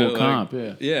wave minute, pool comp,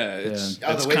 yeah. It's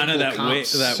kind of that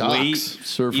wait.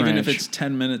 Surf even ranch. if it's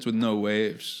 10 minutes with no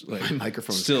waves, like my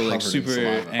microphone is still like covered in super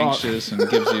saliva. anxious and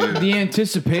gives you the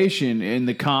anticipation in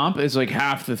the comp is like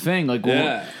half the thing. Like,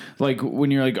 like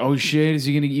when you're like, oh shit, is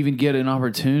he going to even get an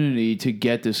opportunity to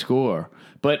get the score?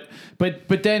 But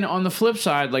then on the flip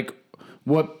side, like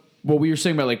what we were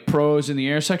saying about like pros in the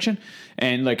air section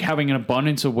and like having an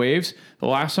abundance of waves. The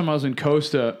last time I was in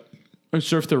Costa, I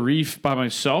surfed the reef by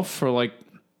myself for like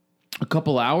a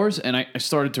couple hours, and I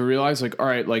started to realize like, all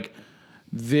right, like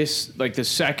this, like the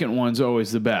second one's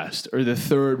always the best, or the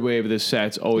third wave of the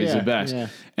set's always the best. Yeah.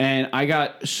 And I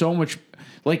got so much,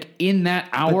 like in that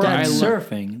hour, but that's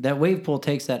surfing. That wave pool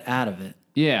takes that out of it.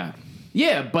 Yeah,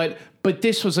 but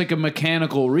this was like a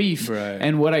mechanical reef, right.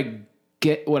 And what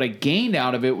I gained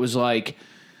out of it was like,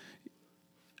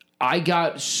 I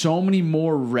got so many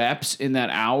more reps in that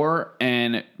hour,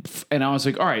 and I was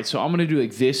like, all right, so I'm going to do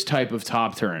like this type of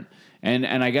top turn. And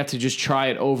I got to just try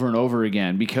it over and over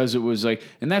again because it was like,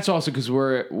 and that's also because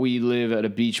we live at a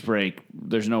beach break.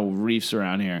 There's no reefs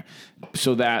around here.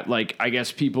 So that like, I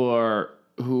guess people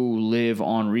who live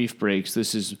on reef breaks,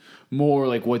 this is more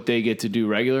like what they get to do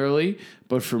regularly.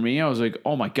 But for me, I was like,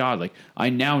 oh my God, like I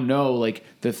now know like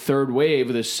the third wave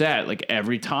of the set, like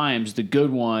every time's the good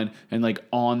one. And like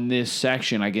on this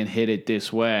section, I can hit it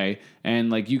this way. And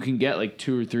like you can get like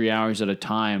 2 or 3 hours at a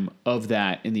time of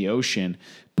that in the ocean.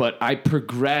 But I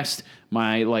progressed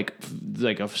my like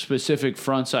a specific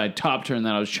frontside top turn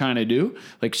that I was trying to do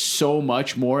like so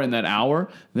much more in that hour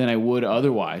than I would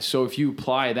otherwise. So if you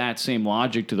apply that same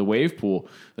logic to the wave pool,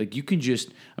 like you can just,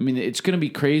 I mean, it's going to be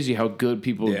crazy how good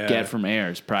people get from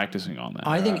airs practicing on that.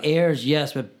 I think airs,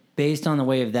 yes, but based on the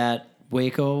way of that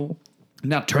Waco.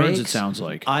 Now turns, breaks, it sounds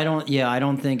like. I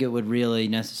don't think it would really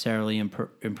necessarily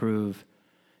improve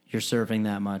your surfing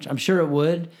that much. I'm sure it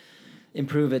would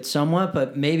improve it somewhat,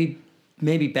 but maybe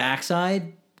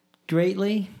backside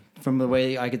greatly from the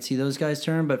way I could see those guys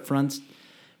turn, but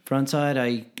frontside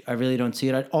I really don't see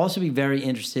it. I'd also be very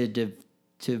interested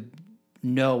to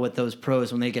know what those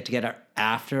pros, when they get together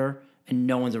after and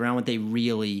no one's around, what they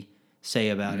really say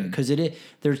about it, because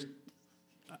there's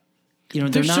they're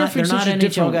not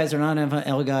NHL guys, they're not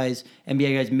NFL guys,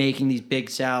 NBA guys making these big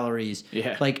salaries.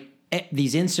 Yeah. Like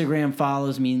these Instagram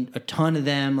follows mean a ton to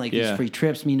them. Like these free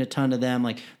trips mean a ton to them.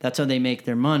 Like that's how they make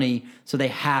their money. So they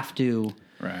have to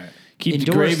keep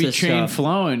the gravy train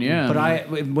flowing. Yeah.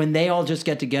 But when they all just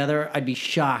get together, I'd be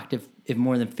shocked if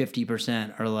more than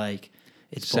 50% are like,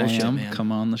 it's bullshit, man.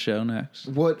 Come on the show next.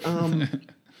 What?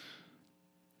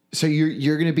 So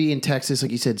you're going to be in Texas,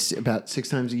 like you said, about 6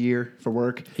 times a year for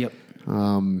work. Yep.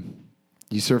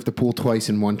 You surf the pool twice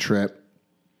in one trip.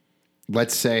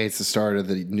 Let's say it's the start of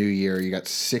the new year. You got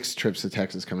 6 trips to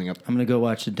Texas coming up. I'm going to go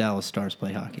watch the Dallas Stars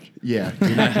play hockey. Yeah.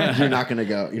 You're not going to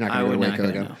go. You're not going to go to Waco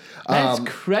again.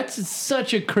 That's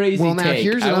such a crazy well, now take.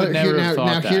 Here's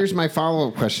here's my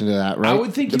follow-up question to that, right? I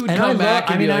would think you would come back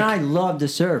and be like... I love to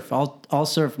surf. I'll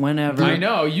surf whenever. I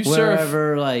know. You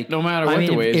wherever, surf like, no matter what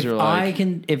the waves are like.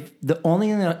 If the only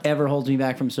thing that ever holds me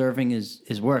back from surfing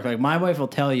is work. Like, my wife will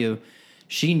tell you,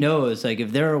 she knows, like,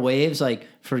 if there are waves, like,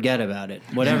 forget about it.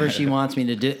 Whatever she wants me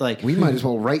to do, like... We might as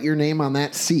well write your name on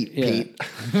that seat, Pete.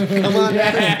 Come on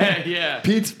down. Yeah.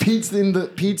 Pete's into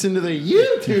the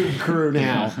YouTube crew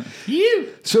now.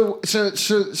 So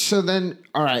then,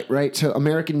 all right? So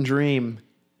American Dream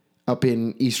up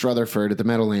in East Rutherford at the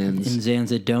Meadowlands. In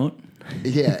Zanza don't?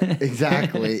 Yeah,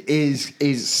 exactly.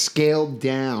 is scaled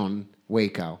down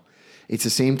Waco. It's the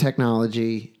same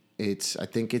technology. I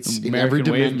think it's American in every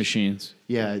dimension. wave machines.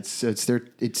 Yeah,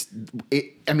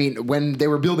 I mean, when they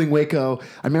were building Waco,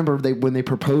 I remember when they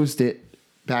proposed it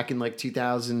back in like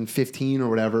 2015 or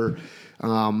whatever.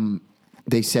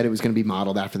 they said it was going to be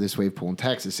modeled after this wave pool in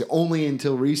Texas. Only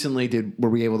until recently were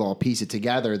we able to all piece it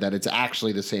together that it's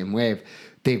actually the same wave.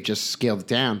 They've just scaled it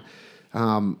down.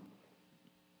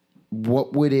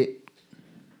 What would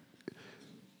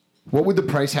the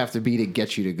price have to be to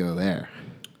get you to go there?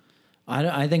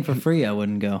 I think for free I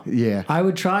wouldn't go. Yeah. I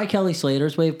would try Kelly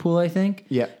Slater's wave pool, I think.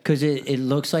 Yeah. Because it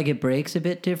looks like it breaks a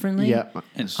bit differently. Yeah.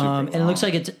 And super And it looks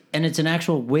like it's an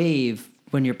actual wave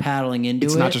when you're paddling into it.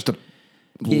 It's not just a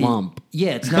lump.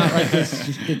 Yeah, it's not like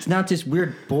this. It's not this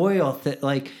weird boil.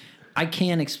 Like, I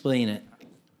can't explain it.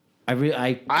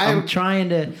 I'm trying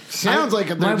to. Sounds like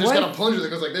they're my just wife- got a plunger that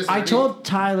goes like this. I told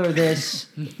Tyler this.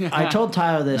 I told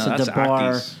Tyler this No, at the that's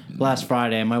bar Aki's. last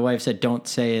Friday, and my wife said, "Don't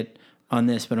say it on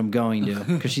this," but I'm going to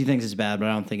because she thinks it's bad, but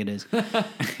I don't think it is.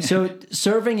 So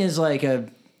surfing is like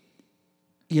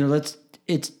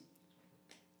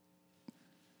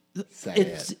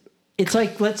it's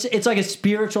like a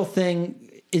spiritual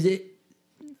thing. Is it?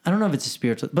 I don't know if it's a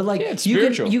spiritual, but like it's you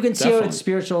spiritual, can see how definitely. it's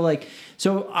spiritual. Like,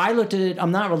 so I looked at it.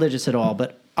 I'm not religious at all,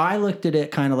 but I looked at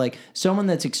it kind of like someone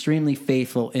that's extremely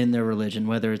faithful in their religion,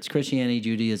 whether it's Christianity,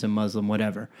 Judaism, Muslim,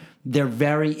 whatever. They're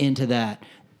very into that.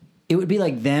 It would be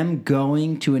like them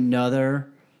going to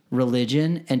another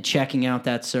religion and checking out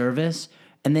that service,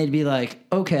 and they'd be like,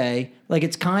 okay, like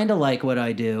it's kind of like what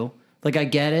I do. Like I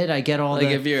get it. I get all Like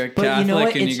the. if you're a but Catholic you know what?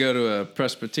 and It's- you go to a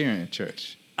Presbyterian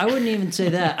church. I wouldn't even say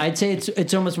that. I'd say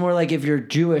it's almost more like if you're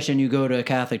Jewish and you go to a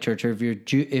Catholic church, or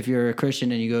if you're a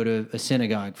Christian and you go to a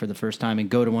synagogue for the first time and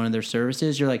go to one of their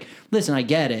services, you're like, listen, I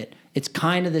get it. It's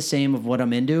kind of the same of what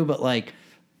I'm into, but like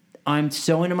I'm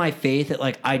so into my faith that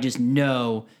like I just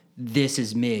know this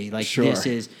is me. Like this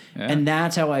is, and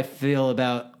that's how I feel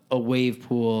about a wave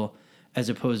pool as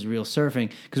opposed to real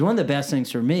surfing. Because one of the best things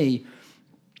for me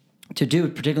to do,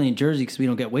 particularly in Jersey, because we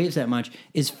don't get waves that much,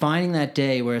 is finding that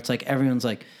day where it's like everyone's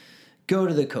like, go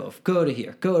to the cove, go to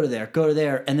here, go to there, go to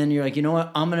there, and then you're like, you know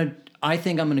what, I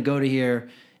think I'm gonna go to here.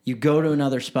 You go to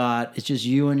another spot. It's just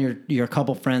you and your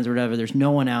couple friends or whatever. There's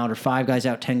no one out, or 5 guys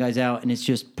out, 10 guys out, and it's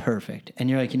just perfect. And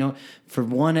you're like, you know, for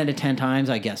 1 out of 10 times,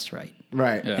 I guessed right.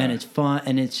 Right. Yeah. And it's fun,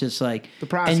 and it's just like The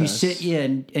process. And you sit,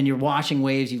 and you're watching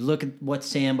waves. You look at what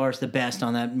sandbar's the best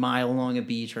on that mile along a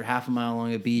beach or half a mile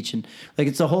along a beach, and like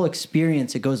it's the whole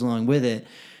experience that goes along with it.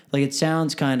 Like it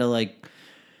sounds kind of like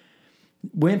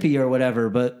wimpy or whatever,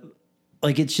 but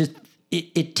like it's just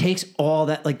it takes all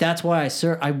that. Like that's why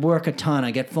I work a ton.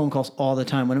 I get phone calls all the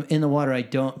time when I'm in the water.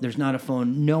 There's not a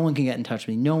phone. No one can get in touch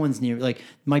with me. No one's near. Like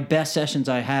my best sessions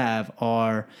I have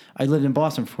are, I lived in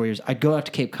Boston for 4 years. I'd go out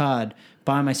to Cape Cod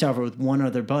by myself or with one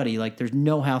other buddy. Like there's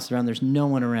no house around. There's no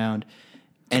one around.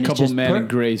 And Couple it's just men in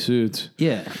gray suits.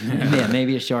 yeah,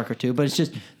 maybe a shark or two, but it's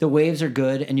just the waves are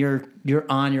good, and you're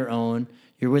on your own.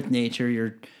 You're with nature.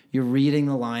 You're reading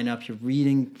the lineup. You're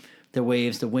reading the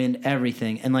waves, the wind,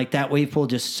 everything, and like that wave pool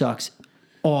just sucks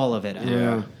all of it out.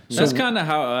 Yeah. That's kind of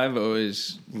how I've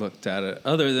always looked at it.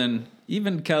 Other than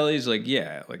even Kelly's, like,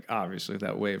 yeah, like obviously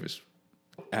that wave is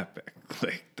epic.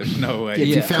 Like, there's no way. If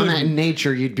Yeah. you found that in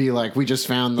nature, you'd be like, we just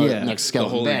found the Yeah. next The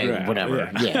skeleton Holy bay, Grail, whatever.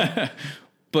 Yeah.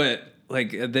 But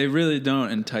like, they really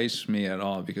don't entice me at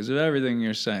all because of everything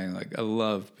you're saying. Like, I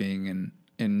love being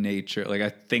in nature. Like, I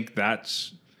think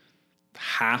that's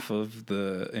half of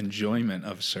the enjoyment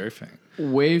of surfing.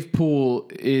 Wave pool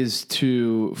is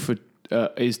to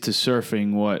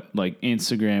surfing what like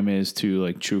Instagram is to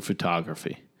like true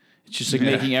photography. It's just like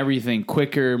making everything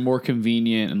quicker, more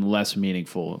convenient, and less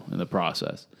meaningful in the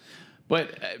process.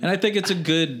 But And I think it's a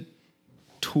good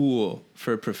tool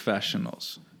for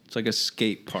professionals. It's like a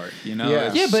skate park, you know? Yeah.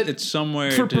 It's, Yeah, but it's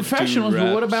somewhere for to do professionals,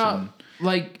 but what reps about and-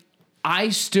 like I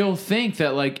still think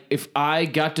that like if I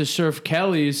got to surf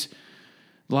Kelly's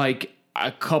like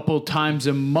a couple times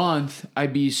a month,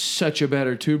 I'd be such a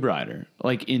better tube rider,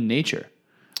 like in nature.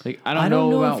 Like I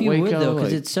don't know about if you Waco, would though,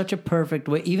 because like- it's such a perfect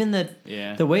way. Even the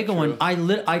Waco true. one,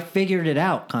 I figured it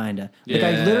out kind of. Like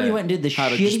I Yeah. literally went and did the How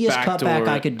to just shittiest backdoor cutback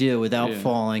I it. could do without Yeah.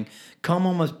 falling. Come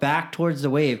almost back towards the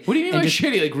wave. What do you mean and by just-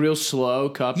 shitty? Like real slow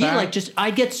cutback? Yeah, like just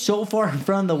I'd get so far in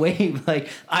front of the wave, like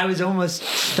I was almost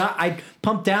stop. I'd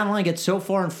pump down the line, get so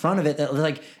far in front of it that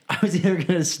like I was either going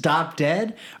to stop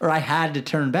dead or I had to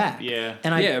turn back. Yeah.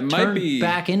 and I Yeah, it might turned be-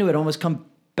 back into it, almost come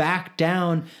back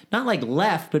down, not like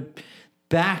left, but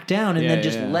back down, and Yeah, then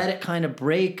just yeah. let it kind of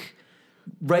break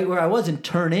right where I was and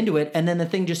turn into it, and then the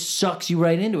thing just sucks you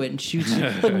right into it and shoots you.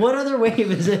 Like what other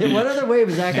wave is it? What other wave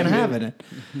is that going to have in it?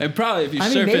 And probably if you I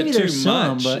mean, surf maybe it too there's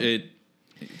some, much, but- it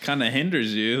kind of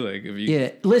hinders you. Like if you,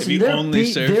 Yeah, listen, if you only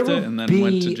surfed there it will and then be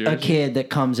went to Jersey. a kid that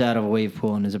comes out of a wave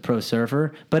pool and is a pro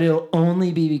surfer, but it'll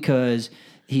only be because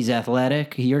he's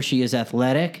athletic, he or she is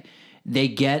athletic, they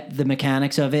get the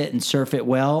mechanics of it and surf it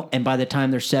well, and by the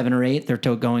time they're 7 or 8, they're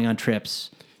going on trips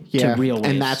to real waves.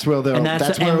 And that's where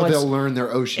they'll learn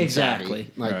their ocean exactly.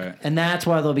 savvy. Like, Right. And that's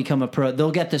why they'll become a pro. They'll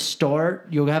get the start.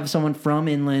 You'll have someone from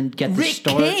inland get the Rick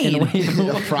start in a Kane. wave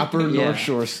pool. a proper Yeah. North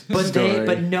Shore But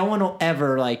story. no one will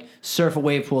ever like surf a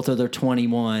wave pool till they're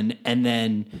 21 and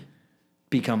then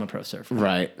become a pro surfer.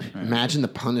 Right. Imagine the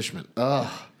punishment.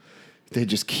 Ugh. They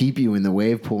just keep you in the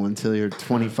wave pool until you're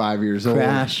 25 years old.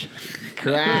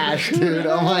 Crash, dude.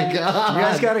 Oh my God. You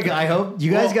guys gotta go. I hope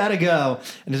you guys gotta go.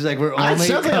 And it's like we're I only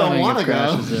certainly don't coming wanna if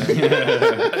Crash go. is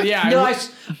there. Yeah. No,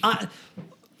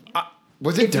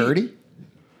 Was it dirty?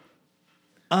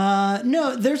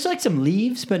 no. There's like some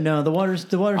leaves, but no, the water's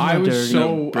I not was dirty.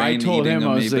 so. I brain told him eating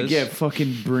I was like, amoebas. yeah,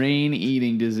 fucking brain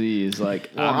eating disease.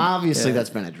 Like, Well, obviously that's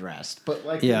been addressed. But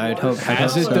like, Yeah, I'd hope.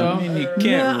 Has it so. though? I mean, you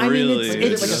can't No, I mean, really. Is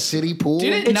it's it like a city pool?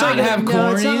 Did it It's not like have no, it's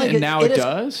not chlorine like and it- now it it is-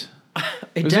 does?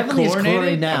 It Was it definitely is chlorinated?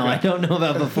 chlorine now. Okay. I don't know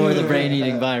about before the brain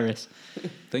eating virus. I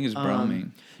think it's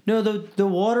bromine. No, the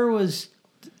water was.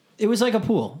 It was like a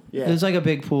pool. Yeah. It was like a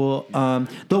big pool.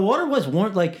 The water was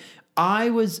warm. Like I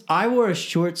wore a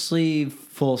short sleeve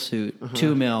full suit,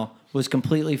 2 mil, was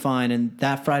completely fine. And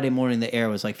that Friday morning, the air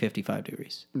was like 55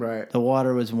 degrees. Right. The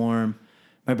water was warm.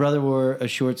 My brother wore a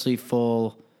short sleeve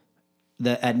full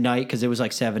at night because it was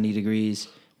like 70 degrees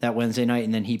that Wednesday night,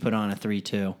 and then he put on a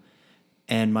 3-2.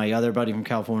 And my other buddy from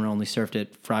California only surfed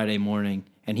it Friday morning,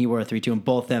 and he wore a 3-2, and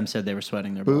both them said they were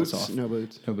sweating their balls Boots? off. No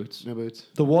boots. No boots. No boots.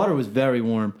 The water was very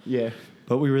warm. Yeah.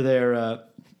 But we were there.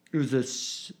 It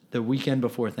was the weekend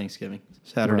before Thanksgiving,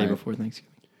 Saturday Right. before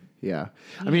Thanksgiving. Yeah.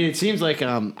 I mean, it seems like,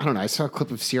 I don't know, I saw a clip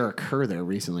of Sierra Kerr there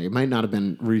recently. It might not have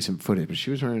been recent footage, but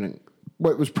she was wearing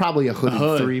what was probably a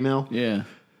hooded 3 mil. Yeah.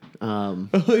 A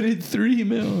hooded 3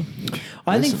 mil.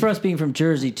 I think for us being from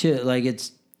Jersey too, like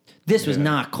this was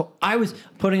not cold. I was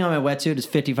putting on my wetsuit. It's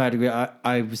 55 degrees.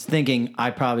 I was thinking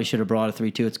I probably should have brought a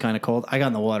 3-2. It's kind of cold. I got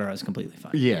in the water. I was completely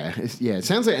fine. Yeah. It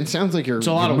sounds like you're It's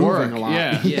a lot of moving work. a lot.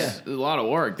 Yeah, Yeah. It's a lot of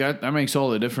work. That makes all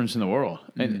the difference in the world.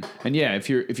 And yeah, if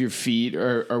your feet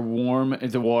are warm,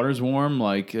 if the water's warm,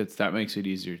 like that makes it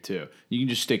easier too. You can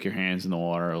just stick your hands in the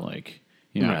water, like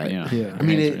Right. yeah. Yeah. I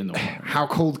mean, Hands are in the water. how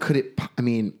cold could it? I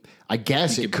mean, I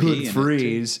guess You it could pee in could it,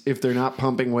 freeze if they're not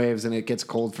pumping waves and it gets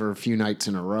cold for a few nights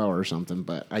in a row or something.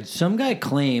 But Some guy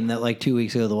claimed that like 2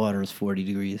 weeks ago the water was 40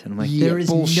 degrees, and I'm like, Yeah, there is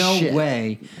bullshit. no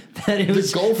way that it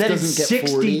was Gulf that doesn't it's get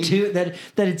 62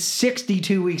 that it's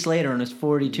 62 weeks later and it's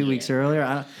 42 weeks earlier.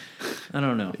 I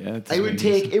don't know. Yeah,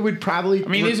 it would probably. I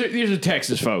mean, these are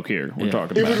Texas folk here we're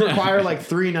talking It about. would require like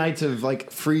 3 nights of like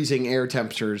freezing air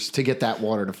temperatures to get that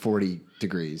water to 40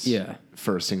 degrees. Yeah.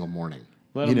 For a single morning.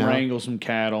 Let them wrangle some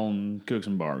cattle and cook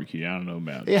some barbecue. I don't know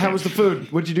about it. Yeah, how was the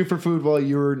food? What'd you do for food while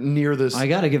you were near this? I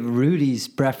got to give Rudy's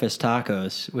Breakfast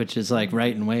Tacos, which is like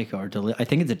right in Waco. I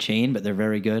think it's a chain, but they're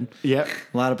very good. Yep.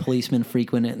 A lot of policemen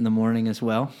frequent it in the morning as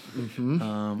well.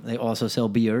 Mm-hmm. They also sell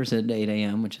beers at 8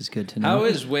 a.m., which is good to know. How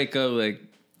is Waco like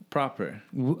proper?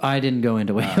 I didn't go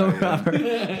into Waco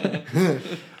proper.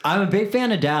 I'm a big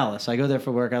fan of Dallas. I go there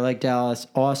for work. I like Dallas.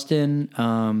 Austin,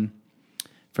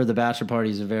 for the bachelor party,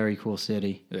 is a very cool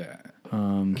city. Yeah.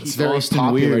 It's very Austin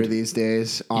popular weird. these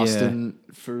days. Austin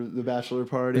for the bachelor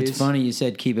parties. It's funny you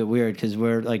said keep it weird because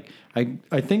we're like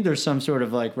I think there's some sort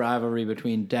of like rivalry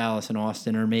between Dallas and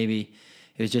Austin, or maybe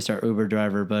it was just our Uber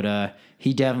driver, but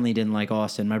he definitely didn't like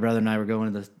Austin. My brother and I were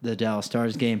going to the Dallas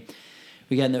Stars game.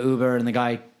 We got in the Uber and the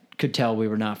guy could tell we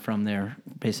were not from there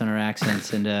based on our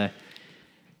accents, and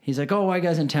he's like, "Oh, why you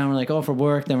guys in town?" We're like, "Oh, for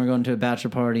work." Then we're going to a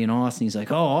bachelor party in Austin. He's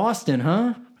like, "Oh, Austin,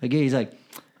 huh?" Like, he's like,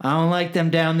 "I don't like them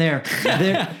down there.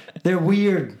 They're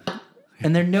weird."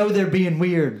 And they're being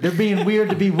weird. They're being weird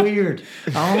to be weird.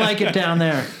 I don't like it down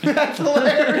there. That's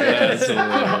hilarious.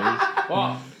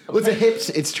 Well, it's a hips.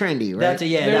 It's trendy, right? That's I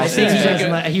There's- think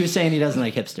there's he was saying he doesn't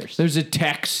like hipsters. There's a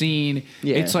tech scene.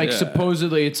 Yeah. It's like Yeah.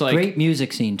 supposedly it's like Great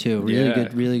music scene too. Yeah.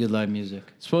 Really good live music.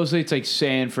 supposedly it's like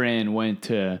San Fran went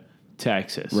to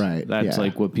Texas. Right, That's yeah.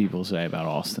 like what people say about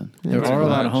Austin. There are a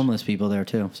lot of vibes. homeless people there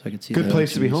too, so I could see Good that.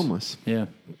 place to be homeless. Yeah.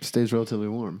 Stays relatively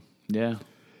warm. Yeah.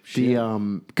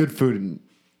 The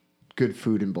good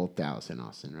food in both Dallas and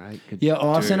Austin, right? Good, Yeah,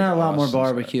 Austin Dude, had a lot more Austin's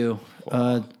barbecue.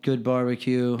 Good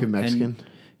barbecue. Good Mexican.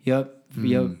 Yep,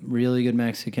 really good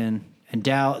Mexican. And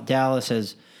Dallas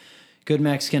has good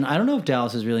Mexican. I don't know if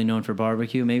Dallas is really known for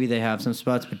barbecue. Maybe they have some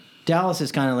spots, but Dallas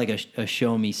is kind of like a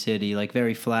show me city, like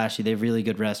very flashy. They have really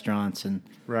good restaurants and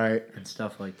Right.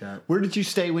 stuff like that. Where did you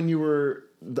stay when you were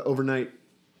the overnight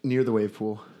near the wave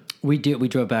pool? We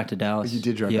drove back to Dallas. You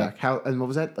did drive back. How and what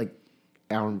was that like?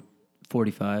 Hour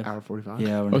 45. 45.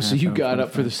 Yeah. Oh, so you got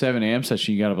up for the 7 a.m.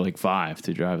 session. You got up at like 5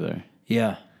 to drive there.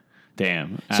 Yeah.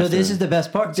 Damn. So this is the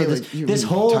best part. So Yeah, this, like, you this mean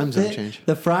whole time zone change.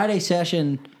 the Friday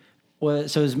session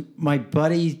was so it was my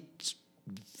buddy's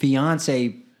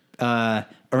fiance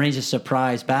arranged a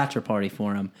surprise bachelor party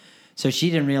for him. So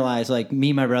she didn't realize like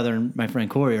me, my brother, and my friend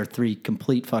Corey are 3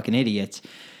 complete fucking idiots.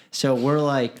 So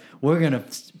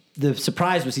the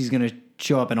surprise was he's gonna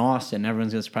show up in Austin.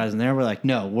 Everyone's gonna surprise him there. We're like,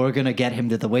 no, we're gonna get him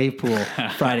to the wave pool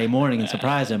Friday morning and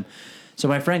surprise him. So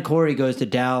my friend Corey goes to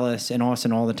Dallas and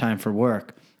Austin all the time for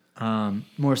work,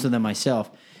 more so than myself.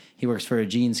 He works for a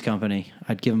jeans company.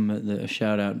 I'd give him a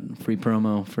shout out, free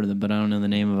promo but I don't know the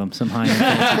name of him. Some high end.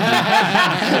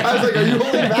 I was like, are you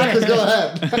holding back? Let's go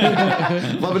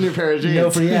ahead. Love a new pair of jeans. No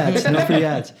free ads. No free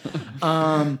ads.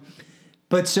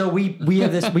 But so we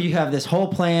have this whole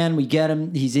plan. We get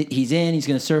him. He's in. He's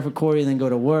going to surf with Corey and then go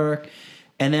to work.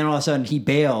 And then all of a sudden he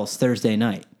bails Thursday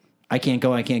night. I can't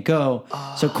go.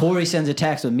 So Corey sends a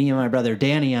text with me and my brother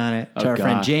Danny on it to our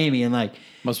friend God. Jamie and like,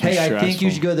 Must be hey, I think stressful.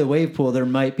 you should go to the wave pool. There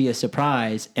might be a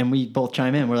surprise. And we both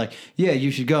chime in. We're like, yeah,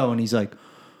 you should go. And he's like,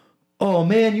 oh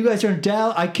man, you guys are in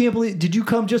Dallas. I can't believe, did you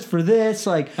come just for this?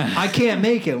 Like, I can't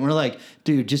make it. And we're like,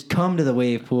 dude, just come to the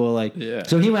wave pool. Like, Yeah.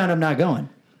 So he wound up not going.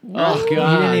 Oh, He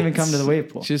God. didn't even come to the wave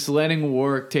pool. Just letting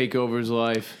work take over his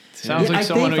life. Sounds Yeah, like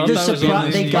someone who the used to be surpri-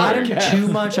 in they this got him podcast. too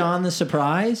much on the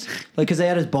surprise, like because they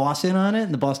had his boss in on it,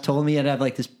 and the boss told me I'd have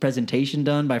like this presentation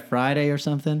done by Friday or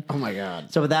something. Oh my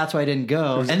God. So that's why I didn't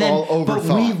go. was And then, all but we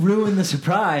overthought. ruined the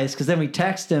surprise because then we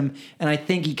text him, and I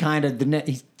think he kind of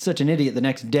he's such an idiot. The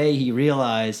next day he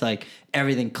realized like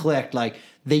everything clicked. Like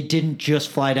they didn't just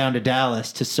fly down to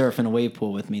Dallas to surf in a wave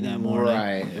pool with me that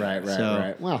morning. Right.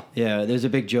 So, Well, yeah, there's a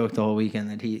big joke the whole weekend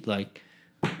that he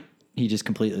just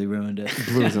completely ruined it.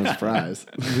 blew his own surprise.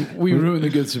 We ruined the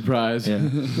good surprise. Yeah,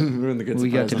 Ruined the good we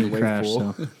got surprise to on meet the wave Crash.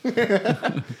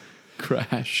 pool. So.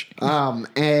 Crash.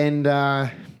 And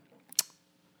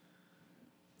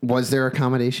was there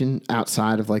accommodation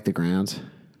outside of like the grounds?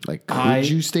 Like, could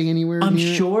you stay anywhere? I'm near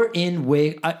it? sure in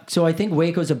Waco. So I think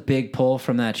Waco's a big pull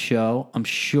from that show. I'm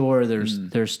sure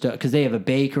there's stuff because they have a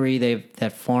bakery, they have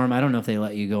that farm. I don't know if they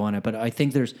let you go on it, but I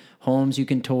think there's homes you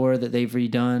can tour that they've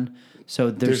redone. So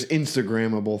There's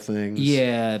Instagrammable things.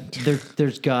 yeah,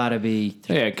 there's got to be.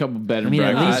 Yeah, a couple bed and I mean,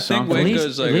 at breakfasts. least, I think at Waco's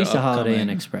least, like at least a a Holiday Inn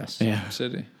upcoming- Express. Yeah.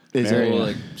 City. Is Very it?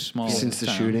 like small Since the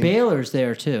town. shooting? Baylor's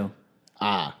there too.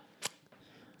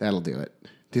 That'll do it.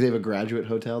 Do they have a graduate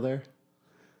hotel there?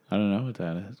 I don't know what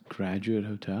that is. Graduate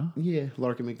Hotel? Yeah,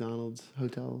 Larkin McDonald's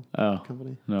Hotel Oh,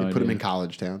 Company. no They put them idea. in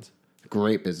college towns.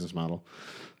 Great business model.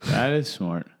 That is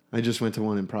smart. I just went to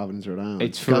one in Providence, Rhode Island.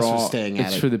 It's for Gus all- was staying at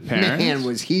it's it. for the parents? Man,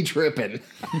 was he tripping?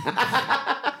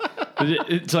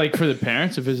 It's like for the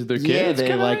parents to visit their kids. Yeah, they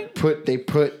kinda like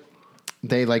thing?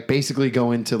 they like basically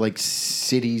go into like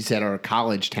cities that are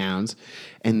college towns,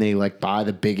 and they like buy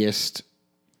the biggest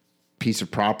piece of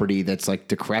property that's like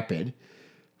decrepit,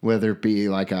 whether it be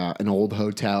like an old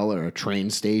hotel or a train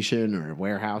station or a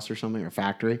warehouse or something or a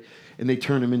factory, and they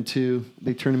turn them into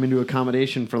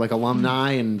accommodation for like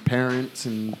alumni and parents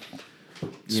and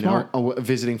Smart.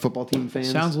 visiting football team fans.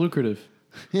 Sounds lucrative.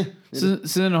 Yeah. This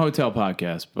isn't a hotel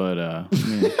podcast, but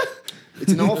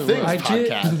it's an all things I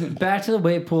podcast. do, back to the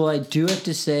wave pool. I do have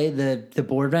to say the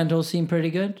board rentals seem pretty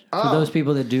good for Oh. those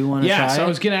people that do want to yeah. try So I it.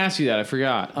 was gonna ask you that. I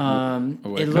forgot. It Are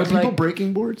looked people like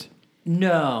breaking boards?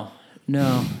 no.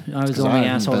 I was the I only haven't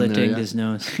asshole been that there dinged yet. his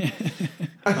nose.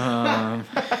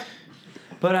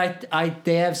 But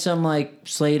they have some like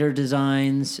Slater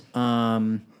designs,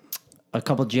 a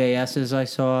couple JSs I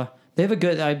saw. They have a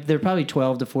good. They're probably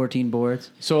 12 to 14 boards.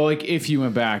 So like, if you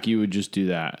went back, you would just do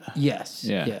that. Yes.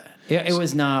 Yeah. It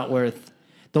was not worth.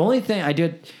 The only thing I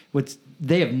did was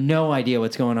they have no idea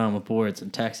what's going on with boards in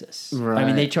Texas. I Right.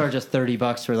 mean, they charge us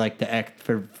 $30 for like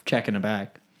for checking a bag.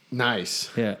 Nice.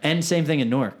 Yeah, and same thing in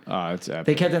Newark. Oh, it's epic.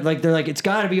 They kept it like they're like it's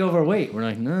got to be overweight. We're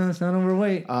like, no, it's not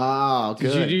overweight. Oh,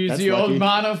 good. Did you use That's the lucky. old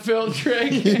monofill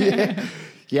trick?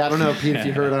 Yeah, I don't know, Pete, if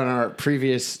you heard on our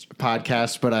previous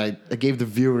podcast, but I gave the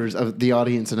viewers of the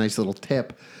audience a nice little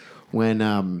tip. When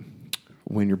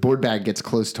your board bag gets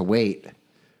close to weight,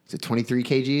 is it 23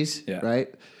 kgs? Yeah.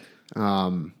 Right?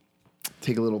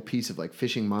 Take a little piece of like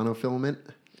fishing monofilament,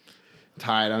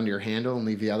 tie it onto your handle, and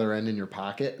leave the other end in your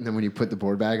pocket. And then when you put the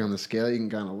board bag on the scale, you can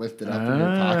kind of lift it up in your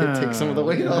pocket, take some of the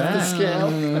weight off the scale.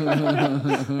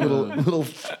 little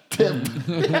tip.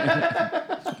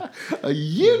 A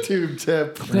YouTube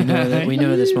tip. We know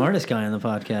who the smartest guy on the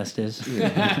podcast is.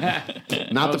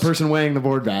 Not the person weighing the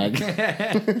board bag.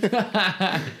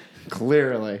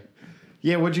 Clearly.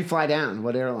 Yeah, what'd you fly down?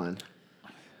 What airline?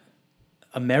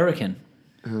 American.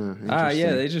 Yeah,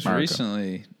 they just Marco.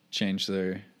 recently changed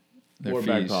their their War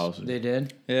bag fees. policy. They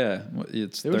did. Yeah,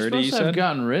 it's They were 30. You supposed to have said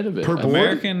gotten rid of it. Per board?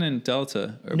 American and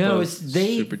Delta are No, both it's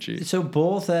they. super cheap. So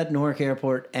both at Newark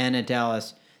Airport and at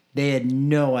Dallas, they had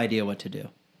no idea what to do.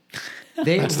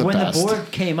 They the when best. the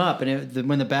board came up and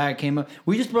when the bag came up,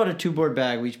 we just brought a 2-board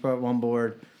bag. We each brought one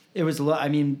board. It was I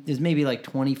mean, it was maybe like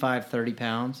 25, 30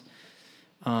 pounds.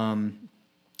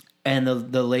 And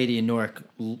the lady in Newark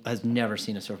has never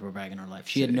seen a surfboard bag in her life.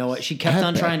 She had no. She kept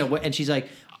on trying to, and she's like,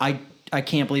 I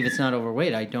can't believe it's not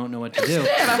overweight. I don't know what to do.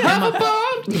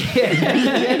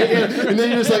 And then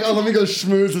you're just like, oh, let me go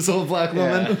schmooze this old black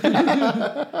woman.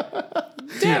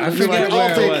 I forget I'll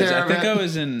where take I was. care I of think it. I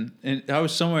was I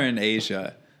was somewhere in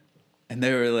Asia, and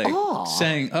they were like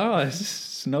saying, "Oh, is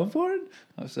this snowboard?"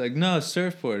 I was like, "No,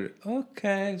 surfboard."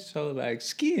 Okay, so like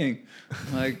skiing.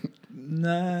 I'm like,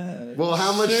 nah. Well,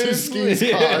 how much does surfboard. skis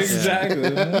Yeah, cost?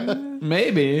 exactly.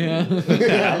 Maybe.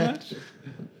 Yeah.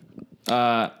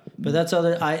 But that's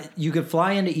you could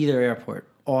fly into either airport,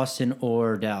 Austin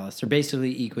or Dallas. They're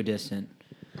basically equidistant.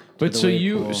 But the so wave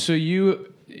you, pool. so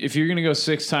you, if you're gonna go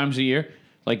 6 times a year,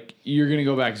 like you're gonna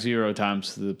go back 0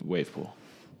 times to the wave pool.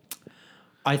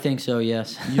 I think so.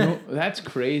 Yes. You know, that's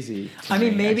crazy. I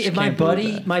mean, maybe just if can't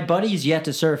believe that. my buddy's yet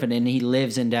to surf it, and he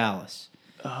lives in Dallas.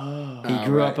 Oh, he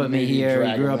grew up with me Maybe here. He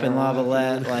drag grew him up in around.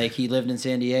 Lavallette. Like he lived in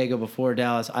San Diego before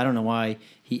Dallas. I don't know why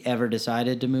he ever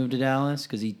decided to move to Dallas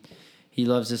because he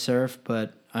loves to surf,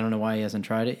 but I don't know why he hasn't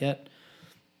tried it yet.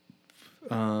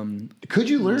 Could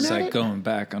you learn It's at like it? going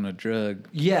back on a drug.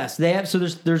 Yes, they have. So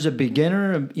there's a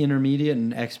beginner, an intermediate,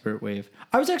 and an expert wave.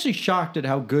 I was actually shocked at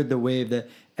how good the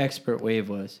expert wave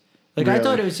was. Like I Really?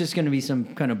 thought it was just going to be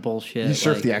some kind of bullshit. You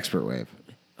surf like- the expert wave.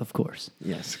 of course.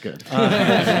 Yes, good.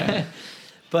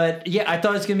 But yeah, I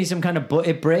thought it was gonna be some kind of.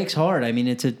 It breaks hard. I mean,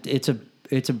 it's a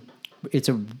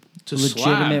legitimate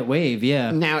slab. wave.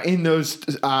 Yeah. Now, in those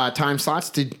time slots,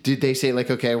 did they say like,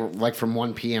 okay, like from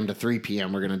 1 p.m. to 3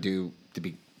 p.m. we're gonna do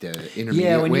the intermediate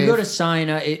Yeah. When wave? you go to sign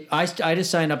up, I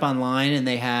just signed up online, and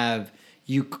they have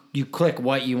you click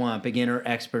what you want: beginner,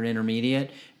 expert,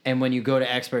 intermediate. And when you go to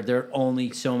expert, there are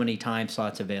only so many time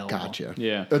slots available. Gotcha.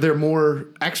 Yeah. Are there more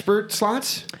expert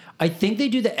slots? I think they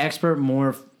do the expert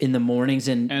more in the mornings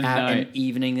and night.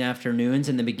 evening, afternoons,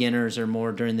 and the beginners are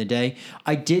more during the day.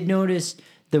 I did notice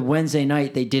the Wednesday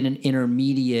night they did an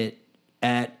intermediate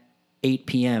at 8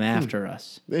 p.m. after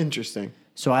us. Interesting.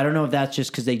 So I don't know if that's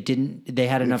just because they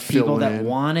had enough fill people that in.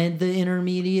 wanted the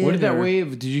intermediate. What did that or-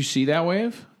 wave? Did you see that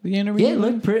wave? The Yeah, intermediate. it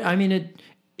looked pretty. I mean, it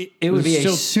would Was be it a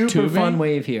still super tubing? fun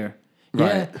wave here.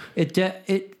 Right. Yeah,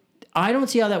 it. I don't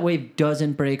see how that wave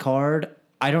doesn't break hard.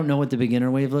 I don't know what the beginner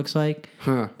wave looks like.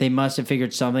 Huh. They must have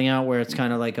figured something out where it's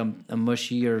kind of like a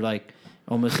mushy or like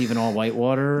almost even all white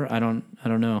water. I don't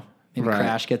know. Maybe Right.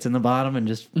 Crash gets in the bottom and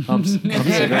just humps the Yeah,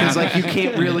 ground. because like you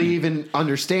can't really even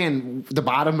understand the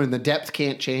bottom and the depth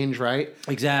can't change, right?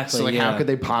 Exactly. So like, yeah. how could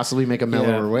they possibly make a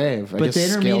mellower wave? I But guess the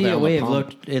scale intermediate down the wave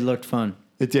pump. looked fun.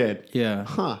 It did. Yeah.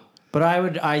 Huh. But I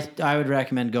would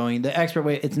recommend going the expert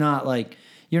wave. It's not like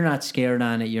you're not scared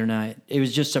on it. You're not. It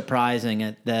was just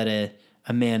surprising that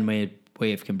a man-made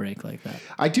wave can break like that.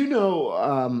 I do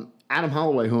know Adam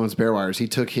Holloway, who owns Bear Wires. He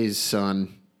took his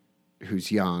son,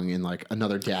 who's young, and like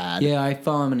another dad. Yeah, I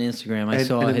follow him on Instagram. I and,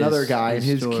 saw and another his, guy and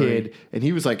his story. kid, and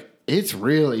he was like, "It's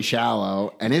really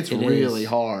shallow and it's It really is.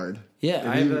 hard." Yeah,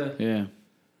 I have a. Yeah.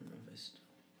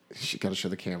 You got to show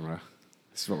the camera.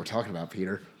 This is what we're talking about,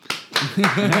 Peter.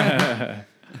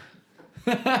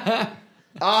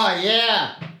 Oh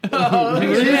yeah,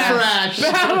 refresh.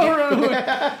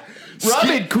 Rub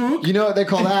it, Cook. You know what they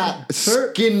call that?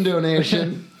 Skin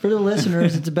donation. For the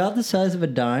listeners, it's about the size of a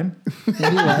dime,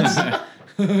 maybe less.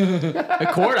 A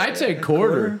quarter? I'd say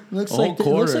quarter. Looks A whole like it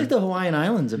looks like the Hawaiian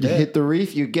Islands a You bit. hit the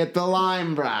reef, you get the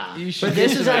lime, brah. You should But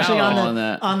this get is some actually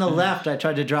alcohol on the left. I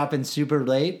tried to drop in super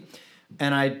late,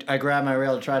 and I grabbed my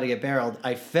rail to try to get barreled.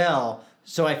 I fell,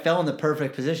 so I fell in the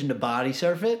perfect position to body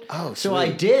surf it. Oh, so I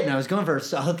sweet. did, and I was going for a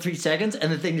solid 3 seconds,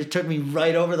 and the thing just took me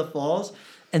right over the falls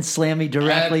and slammed me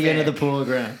directly into the pool of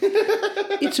ground.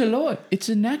 It's a lot. It's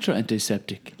a natural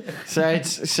antiseptic.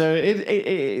 So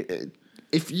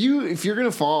if you're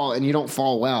gonna fall and you don't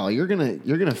fall well, you're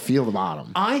gonna feel the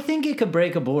bottom. I think it could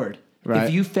break a board. Right.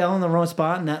 If you fell in the wrong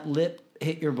spot and that lip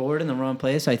hit your board in the wrong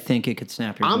place, I think it could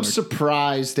snap your I'm board.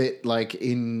 surprised that like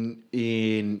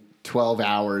in 12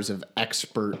 hours of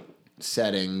expert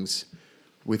settings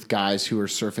with guys who are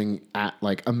surfing at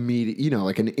like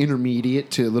like an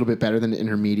intermediate to a little bit better than an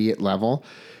intermediate level,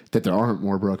 that there aren't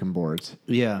more broken boards.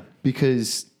 Yeah.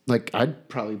 Because like I'd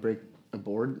probably break a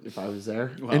board if I was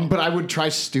there, but I would try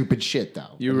stupid shit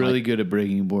though. You're And, really like, good at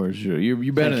breaking boards.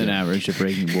 You're better than average at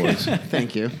breaking boards.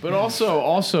 Thank you. But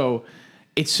also,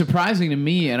 it's surprising to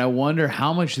me, and I wonder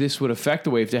how much this would affect the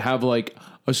wave to have like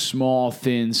a small,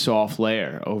 thin, soft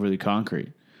layer over the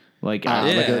concrete. Like,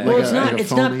 Yeah. Well, it's like not. a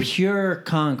It's not foamy- pure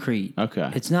concrete.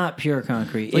 Okay. It's not pure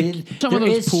concrete. Like, some of there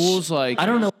those pools, like- I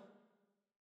don't know.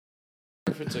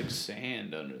 if it's like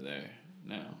sand under there.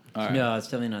 No. No, it's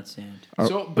definitely not sand.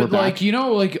 So, we're but like back. you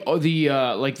know, like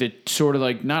the sort of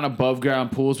like not above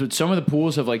ground pools, but some of the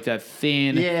pools have like that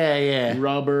thin Yeah.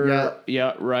 rubber.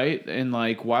 Yeah, right. And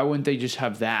like, why wouldn't they just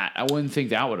have that? I wouldn't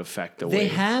think that would affect the They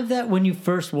wave. have that when you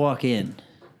first walk in,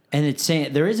 and it's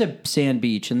sand. There is a sand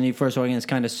beach, and then you first walk in, it's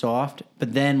kind of soft.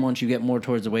 But then once you get more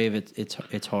towards the wave,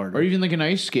 it's harder. Or even like an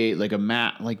ice skate, like a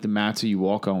mat, like the mats that you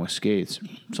walk on with skates,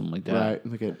 something like that. Right.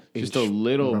 Look at Just a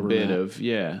little rubber bit mat. of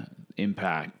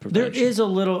impact There prevention. is a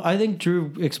little. I think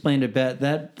Drew explained it better.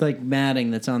 That like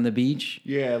matting that's on the beach.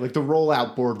 Yeah, like the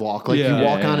rollout boardwalk. Like Yeah. you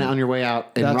walk Yeah, on yeah. it on your way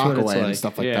out in That's what it's Rockaway and like.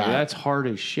 stuff like yeah, that. that's hard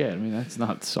as shit. I mean, that's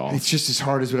not soft. It's just as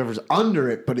hard as whatever's under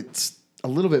it, but it's a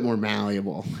little bit more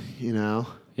malleable, you know?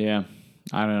 Yeah,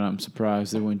 I don't know. I'm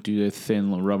surprised they wouldn't do a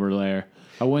thin rubber layer.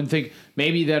 I wouldn't think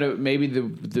maybe that maybe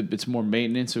the it's more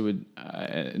maintenance. It would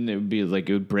and it would be like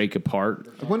it would break apart.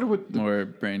 I wonder what More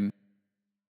brain.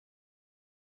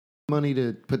 money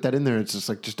to put that in there. It's just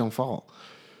like, just don't fall.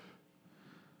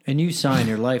 And you sign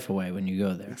your life away when you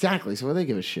go there. Exactly. So what do they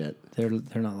give a shit? They're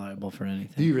not liable for Do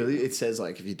anything. you really? It says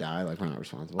like if you die, like we're not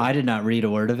responsible. I did not read a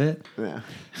word of it. yeah.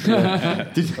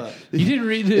 You didn't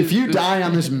read the If you die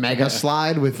on this mega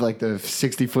slide with like the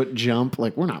 60-foot jump,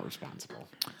 like we're not responsible.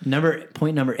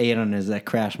 Point number 8 on it is that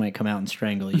Crash might come out and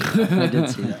strangle you. I did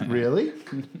see that. Really?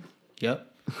 Yep.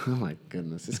 Oh my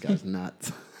goodness, this guy's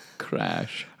nuts.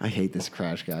 crash. I hate this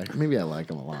Crash guy. Maybe I like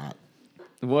him a lot.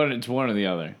 It's one or the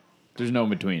other. There's no in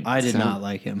between. I did not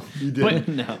like him. But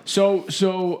No. so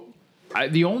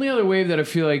the only other wave that I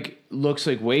feel like looks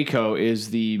like Waco is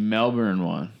the Melbourne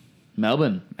one.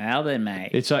 Melbourne.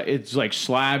 Mate. It's like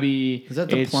slabby. Is that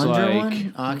the It's plunger like-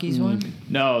 one? Aki's one?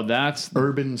 No, that's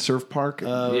Urban Surf Park.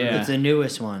 yeah. It's the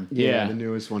newest one. yeah. the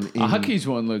newest one. Aki's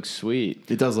one looks sweet.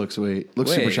 It does look sweet.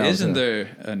 Looks super Wait, shallow. isn't there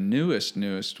a newest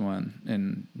one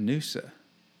in Noosa?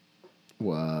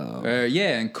 Whoa.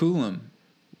 Yeah, in Coolum.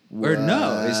 Or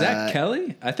no, is that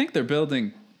Kelly? I think they're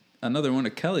building another one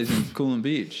of Kelly's in Coolum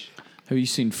Beach. Have you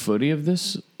seen footy of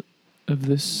this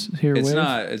here It's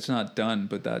wave? it's not done,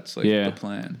 but that's like Yeah. the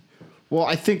plan. Well,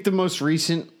 I think the most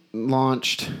recent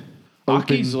launched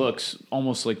Aki's looks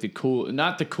almost like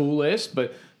not the coolest,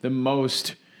 but the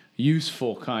most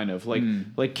useful kind of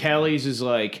like Kelly's is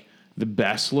like the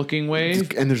best looking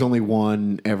wave. and there's only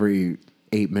one every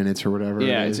 8 minutes or whatever.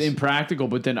 Yeah, it it's is. impractical.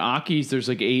 But then Aki's, there's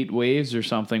like 8 waves or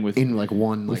something with in like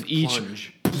one like each-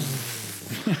 plunge.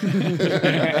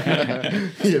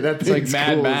 Yeah, that's like thing's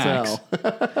Mad cool Max.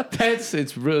 as hell.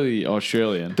 it's really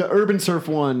Australian. The Urban Surf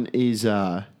one is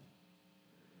that's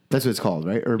what it's called,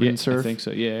 right? Urban Yeah, Surf. I think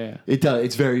so. Yeah, It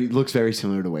does. Looks very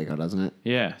similar to Waco, doesn't it?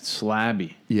 yeah,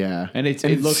 slabby. Yeah, And it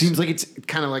it looks- seems like it's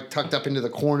kind of like tucked up into the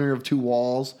corner of two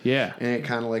walls. Yeah. and it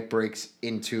kind of like breaks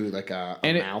into like a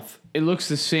And mouth. It looks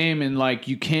the same, and like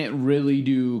you can't really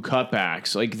do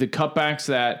cutbacks. Like the cutbacks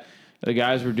that the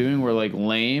guys were doing were like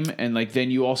lame, and like then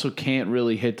you also can't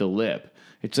really hit the lip.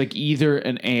 It's like either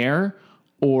an air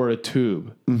or a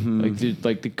tube. Like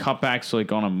the cutbacks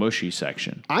like on a mushy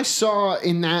section. I saw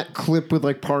in that clip with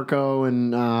like Parco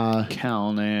and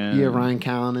Callanan. yeah, Ryan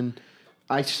Callanan.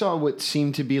 I saw what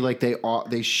seemed to be like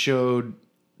they showed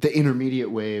the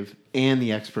intermediate wave and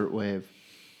the expert wave.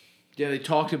 Yeah, they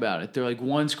talked about it. They're like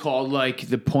one's called like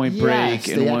the Point Yes, Break,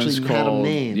 and they one's actually had 'em called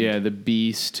named. the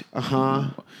Beast. Uh-huh.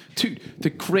 Dude,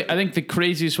 I think the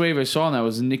craziest wave I saw on that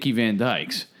was Nicky Van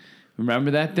Dyke's. Remember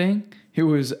that thing? It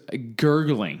was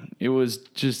gurgling. It was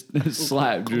just a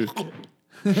slap.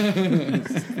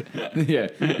 Yeah.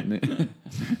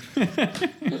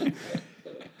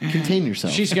 Contain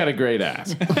yourself. She's got a great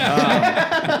ass.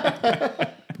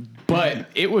 But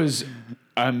it was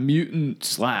a mutant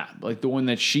slap, like the one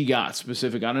that she got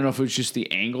specific. I don't know if it was just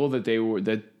the angle that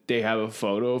they have a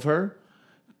photo of her,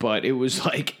 but it was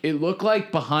like it looked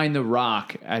like behind the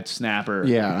rock at Snapper.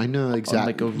 Yeah, I know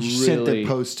exactly. like a You sent the really-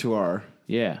 post to our.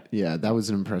 Yeah. Yeah, that was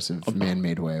an impressive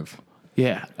man-made wave.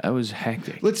 Yeah. That was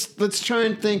hectic. Let's try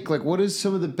and think like what is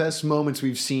some of the best moments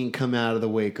we've seen come out of the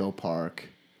Waco Park,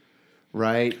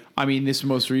 right? I mean, this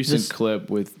most recent This- clip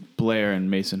with Blair and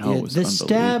Mason Ho Yeah, was the unbelievable.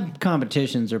 stab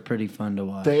competitions are pretty fun to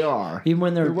watch. They are. Even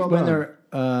when they're well when done.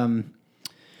 they're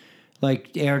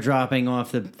like airdropping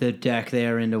off the deck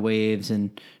there into waves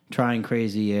and trying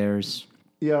crazy airs.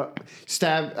 Yeah,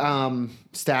 stab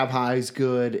high is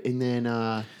good, and then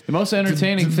The most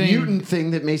entertaining the thing. mutant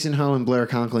thing that Mason Ho and Blair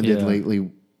Conklin did Yeah. lately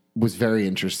was very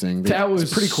interesting. That was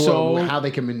it's pretty cool so- how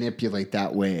they can manipulate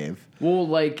that wave. Well,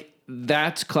 like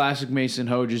that's classic Mason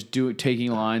Ho, just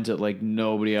taking lines that like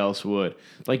nobody else would.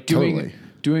 Like Totally.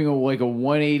 doing a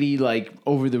 180 like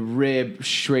over the rib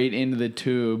straight into the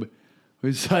tube. It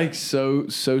was like so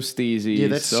steezy. Yeah,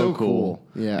 that's so cool.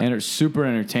 Yeah. And it's super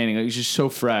entertaining. Like it's just so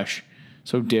fresh,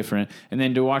 so different. And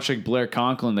then to watch like Blair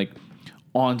Conklin like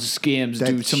on skims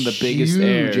do some of the biggest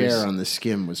huge airs. air on the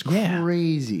skim was Yeah.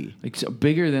 crazy. Like so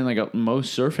bigger than like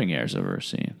most surfing airs I've ever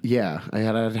seen. Yeah,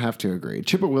 I'd have to agree.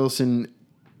 Chipper Wilson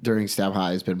during Stab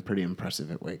High has been pretty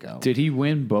impressive at Waco. Did he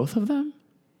win both of them?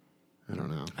 I don't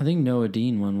know. I think Noah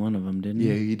Dean won one of them, didn't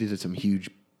Yeah, he? he did some huge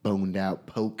boned out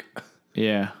poke.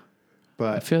 Yeah.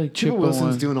 But I feel like Chipper Chippa Wilson's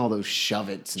won. doing all those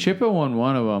shove-its. And Chippa won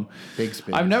one of them. big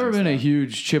spins. I've never and been a stuff.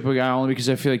 huge Chippa guy only because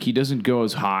I feel like he doesn't go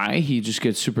as high. He just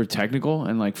gets super technical.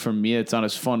 And like for me, it's not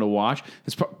as fun to watch.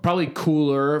 It's probably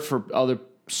cooler for other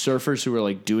surfers who are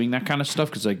like doing that kind of stuff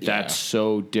because like that's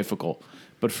so difficult.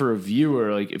 But for a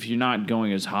viewer, like if you're not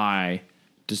going as high,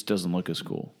 it just doesn't look as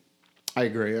cool. I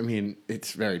agree. I mean,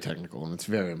 it's very technical and it's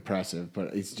very impressive,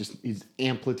 but his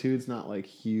amplitude's not like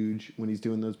huge when he's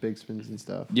doing those big spins and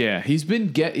stuff. Yeah, his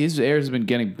air has been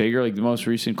getting bigger. Like the most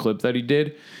recent clip that he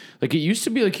did, like it used to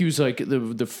be like he was like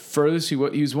the furthest he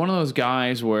was one of those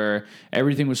guys where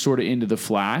everything was sort of into the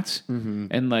flats,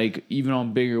 and like even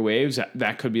on bigger waves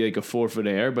that could be like a 4 foot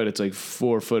air, but it's like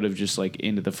 4 foot of just like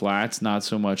into the flats, not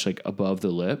so much like above the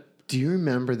lip. Do you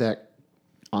remember that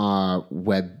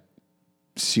web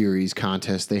series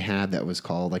contest they had that was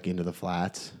called like Into the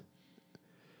Flats?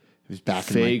 It was back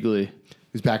in Vaguely, it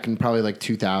was back in probably like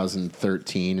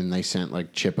 2013, and they sent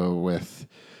like Chippo with.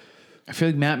 I feel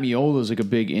like Matt Miola's like a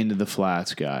big into the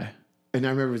flats guy. And I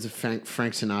remember it was a Frank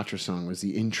Sinatra song was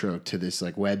the intro to this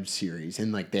like web series,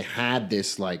 and like they had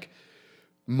this like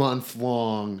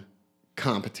month-long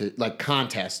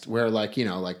contest where like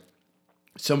like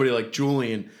somebody like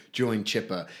Julian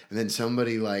Chippa, and then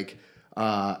somebody like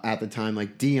at the time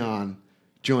like Dion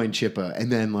joined Chippa,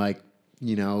 and then like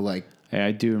like Hey,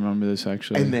 I do remember this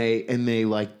actually. and they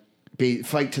like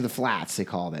fight to the flats they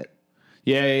called it.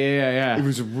 Yeah. It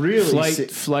was really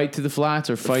flight to the flats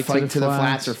or fight to the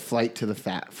flats. flats or flight to the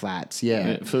flats. Yeah.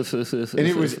 And And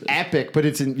it was epic,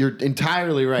 but you're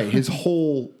entirely right. His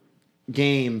whole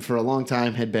game for a long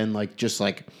time had been like just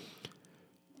like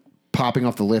popping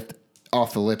off the lip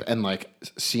and like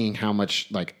seeing how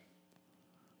much like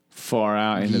far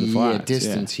out into the flats.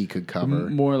 distance he could cover.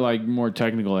 More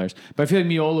technical airs. But I feel like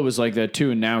Miola was like that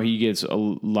too, and now he gets a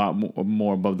lot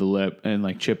more above the lip, and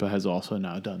like Chippa has also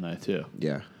now done that too.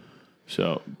 Yeah.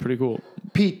 So pretty cool.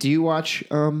 Pete, do you watch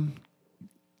I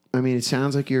mean, it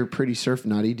sounds like you're pretty surf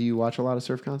nutty. Do you watch a lot of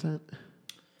surf content?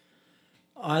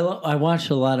 I watch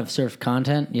a lot of surf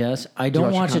content, yes. I you don't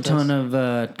watch watch the a ton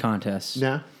of contests.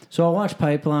 No. So I'll watch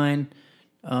Pipeline.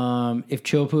 If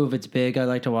Chopu, if it's big, I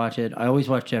like to watch it. I always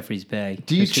watch Jeffrey's Bay.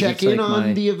 Do you just 'cause check it's in like on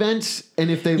my- the events, and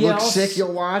if they Yeah, look I'll sick,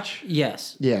 you'll watch?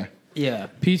 Yes. Yeah. Yeah.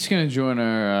 Pete's gonna join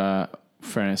our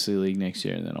fantasy league next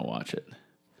year, and then I'll watch it.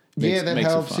 That makes it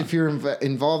helps. fun. If you're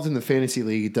involved in the fantasy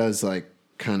league, it does like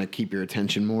kind of keep your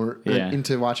attention more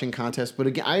into watching contests. But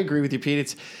again, I agree with you,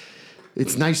 Pete.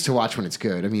 It's nice to watch when it's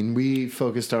good. I mean, we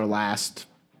focused our last.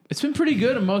 It's been pretty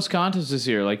good in most contests this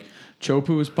year. Like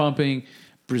Chopu was pumping,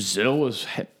 Brazil was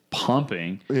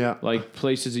pumping. Yeah. Like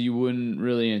places that you wouldn't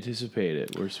really anticipate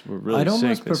it. We're really I'd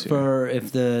almost sick this year. prefer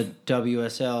if the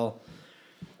WSL,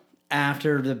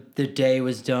 after the day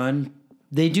was done,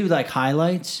 they do like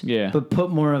highlights. Yeah. But put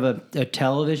more of a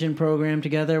television program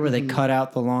together where they cut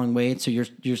out the long wait, so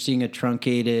you're seeing a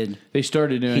truncated They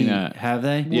started doing heat. that. Have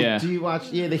they? Yeah. Do you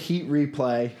watch? Yeah, the Heat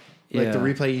replay. Like the Yeah.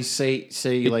 replay, you say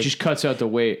It like. just cuts out the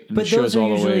weight and But it shows those are all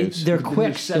the usually waves. they're they're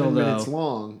quick 7 still minutes though.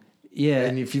 long. Yeah.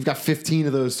 And if you've got 15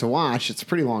 of those to watch, it's a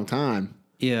pretty long time.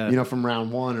 Yeah. From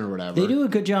round one or whatever. They do a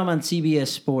good job on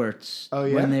CBS Sports. Oh,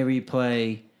 yeah? When they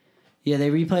replay. Yeah,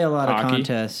 they replay a lot of Hockey?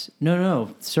 contests.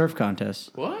 No, surf contests.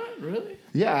 What? Really?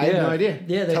 Yeah, I had no idea.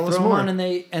 Yeah, they Tell throw us them more. on and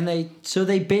they so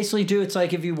they basically do. It's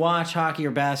like if you watch hockey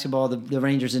or basketball, the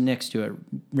Rangers and Knicks do it.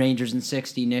 Rangers in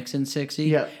 60, Knicks in 60.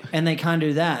 Yeah. And they kind of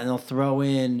do that, and they'll throw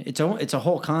in. It's a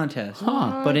whole contest,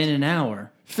 but in an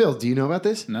hour. Phil, do you know about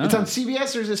this? No. It's on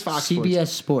CBS or is this Fox CBS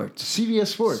Sports. Sports? CBS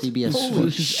Sports. CBS Holy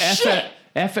Sports. shit.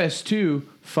 FS2,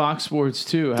 Fox Sports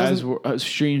 2 has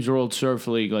streams World Surf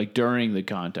League like during the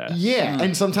contest. Yeah,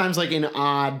 and sometimes like in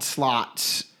odd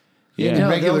slots. Yeah. In No,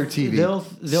 regular they'll,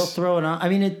 TV. They'll throw it on. I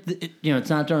mean, it it's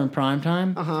not during prime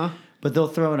time. But they'll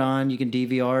throw it on. You can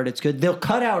DVR it. It's good. They'll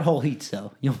cut out whole heats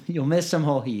though. You'll miss some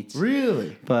whole heats.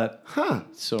 Really? But Huh.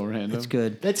 So random. it's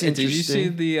good. That's Did interesting. you see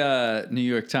the New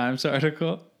York Times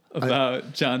article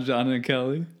about John and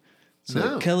Kelly?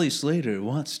 No. Kelly Slater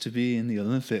wants to be in the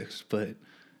Olympics, but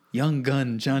young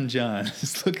gun John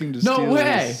is looking to No steal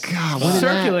way. his God, when did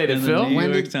Circulate in it, the Phil. New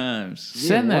When York did- Times.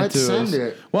 Send Yeah, that what? to Send us.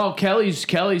 it. Well, Kelly's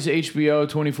HBO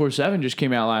 24/7 just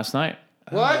came out last night.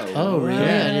 What? Oh, really?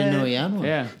 Yeah. I didn't know he had one.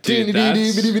 Yeah. Dude,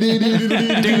 that's,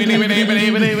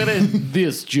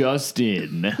 This just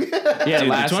in. Yeah, dude, the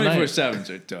last night. 24/7s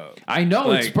are dope. I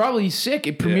know, it's Like- probably sick.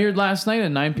 It premiered last night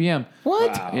at 9 p.m.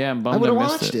 What? Wow. Yeah, I'm bummed I would've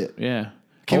missed watched it. Yeah.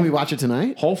 Can we watch it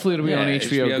tonight? Hopefully it'll be Yeah, on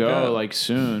HBO, HBO Go Go. like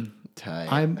soon. Tight.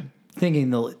 I'm thinking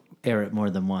they'll air it more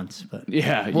than once, but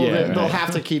Yeah, Well, yeah. they'll right.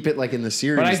 have to keep it like in the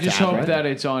series. But I just tab, hope right? that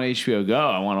it's on HBO Go.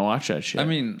 I want to watch that shit. I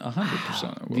mean,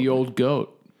 100%. the old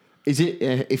goat. Is it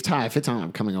if it's on,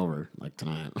 I'm coming over like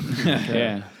tonight.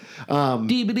 Yeah.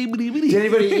 Did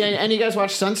anybody? Any of you guys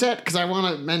watch Sunset? Because I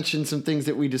want to mention some things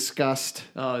that we discussed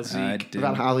Oh, Zeke.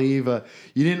 about Haleiwa.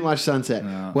 You didn't watch Sunset.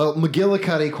 No. Well,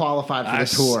 McGillicuddy qualified for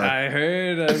the tour. I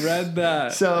heard, I read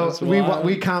that. So That's we wild.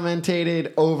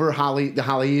 commentated over the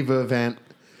Haleiwa event.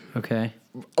 okay.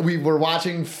 We were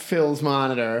watching Phil's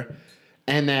monitor,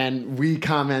 and then we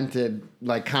commentated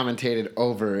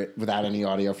over it without any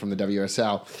audio from the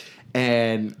WSL,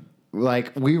 and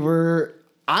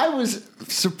I was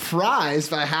surprised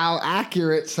by how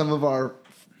accurate some of our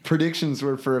predictions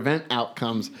were for event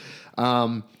outcomes.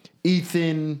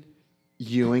 Ethan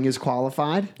Ewing is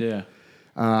qualified. Yeah.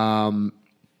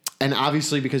 And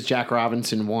obviously, because Jack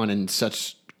Robinson won in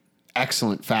such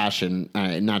excellent fashion,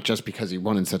 not just because he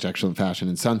won in such excellent fashion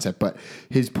in Sunset, but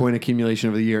his point accumulation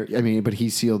over the year. I mean, but he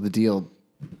sealed the deal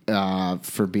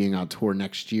for being on tour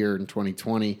next year in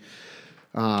 2020.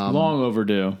 Long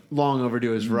overdue. Long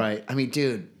overdue is right. I mean,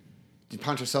 dude,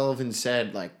 Poncho Sullivan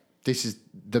said, like, this is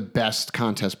the best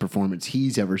contest performance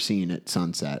he's ever seen at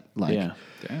Sunset. Like, Yeah.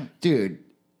 Damn. dude,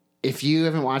 if you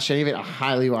haven't watched any of it, I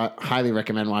highly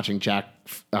recommend watching Jack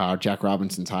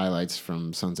Robinson's highlights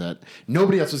from Sunset.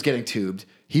 Nobody else was getting tubed.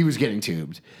 He was getting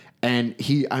tubed. And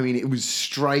it was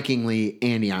strikingly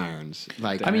Andy Irons.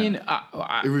 Like, I mean,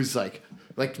 it was like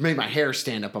made my hair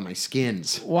stand up on my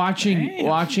skins.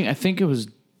 watching. I think it was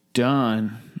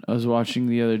Dunn. I was watching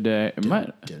the other day. It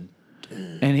might,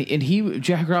 and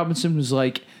Jack Robinson was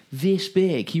like this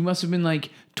big. He must have been like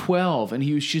 12, and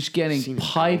he was just getting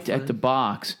piped at the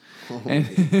box. And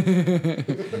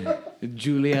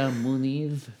Julia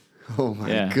Muniz. Oh my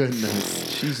Yeah.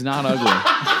 goodness. She's not ugly.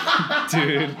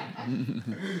 Dude.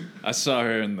 I saw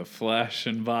her in the flesh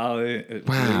in Bali. It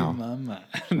Wow. blew my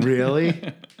mind.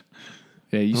 Really?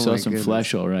 Yeah, you Oh saw my some goodness.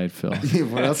 flesh, all right, Phil.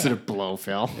 What else did it blow,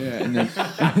 Phil? And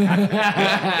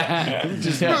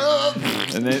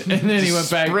then he went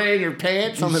back. Spraying your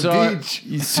pants on the saw, beach.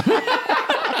 you saw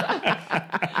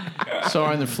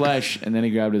her in the flesh, and then he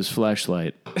grabbed his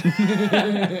flashlight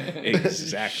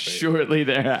Exactly. shortly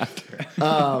thereafter.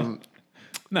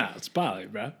 Nah, it's Bali,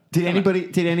 bro. Did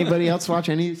anybody else watch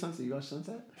any of Sunset? You watch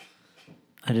Sunset?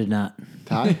 I did not.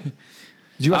 Todd?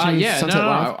 Did you watch any Yeah, Sunset no,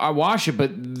 Live? I watched it,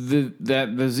 but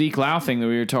the Zeke Lau thing that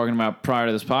we were talking about prior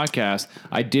to this podcast,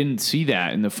 I didn't see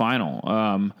that in the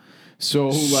final.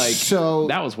 So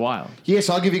that was wild. Yeah,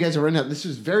 so I'll give you guys a rundown. This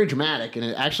was very dramatic, and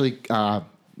it actually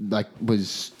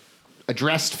was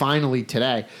addressed finally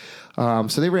today. So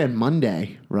they ran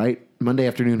Monday, right? Monday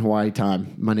afternoon Hawaii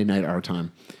time, Monday night our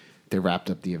time. They wrapped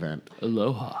up the event.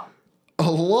 Aloha.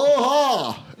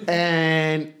 Aloha!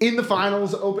 And in the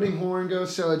finals, opening horn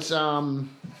goes. So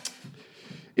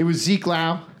it was Zeke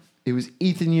Lau, it was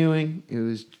Ethan Ewing, it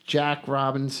was Jack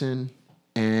Robinson,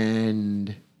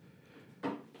 and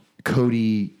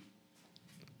Cody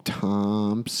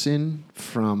Thompson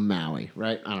from Maui,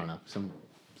 right? I don't know,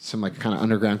 some like kind of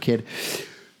underground kid.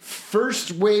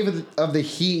 First wave of the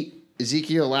heat,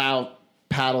 Ezekiel Lau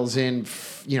paddles in,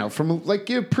 from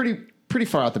pretty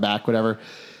far out the back, whatever,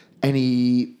 and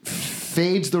he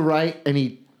fades the right and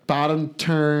he bottom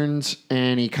turns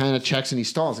and he kind of checks and he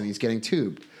stalls and he's getting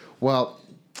tubed. Well,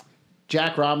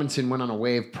 Jack Robinson went on a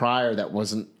wave prior that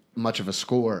wasn't much of a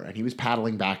score, and he was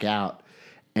paddling back out.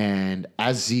 And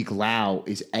as Zeke Lau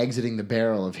is exiting the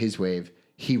barrel of his wave,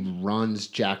 he runs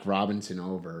Jack Robinson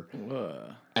over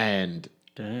and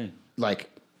Dang.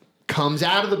 comes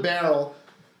out of the barrel,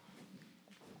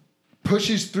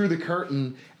 pushes through the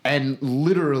curtain, and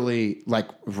literally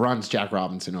runs Jack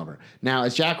Robinson over. Now,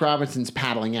 as Jack Robinson's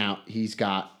paddling out, he's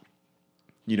got,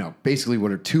 basically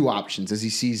what are two options as he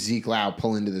sees Zeke Lau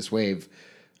pull into this wave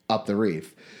up the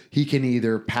reef. He can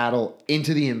either paddle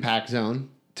into the impact zone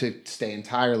to stay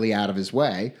entirely out of his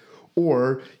way,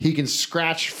 or he can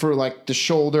scratch for the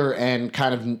shoulder and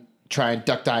kind of try and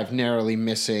duck dive, narrowly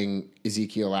missing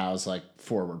Ezekiel Lau's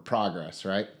forward progress,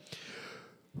 right?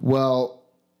 Well,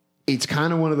 it's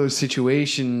kind of one of those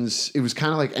situations. It was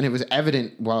kind of like, and it was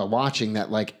evident while watching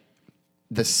that like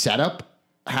the setup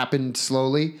happened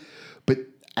slowly, but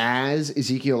as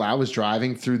Ezekiel Lau was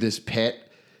driving through this pit,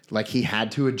 like he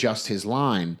had to adjust his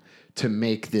line to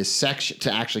make this section,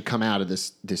 to actually come out of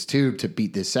this tube to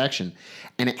beat this section.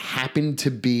 And it happened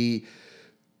to be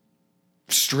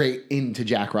straight into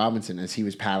Jack Robinson as he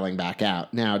was paddling back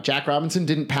out. Now, Jack Robinson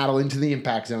didn't paddle into the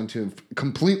impact zone to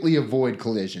completely avoid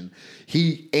collision.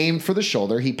 He aimed for the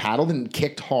shoulder. He paddled and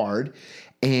kicked hard.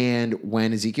 And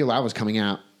when Ezekiel Lau was coming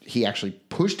out, he actually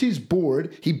pushed his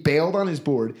board. He bailed on his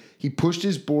board. He pushed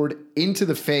his board into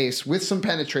the face with some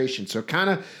penetration. So it kind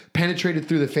of penetrated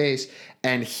through the face,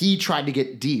 and he tried to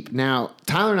get deep. Now,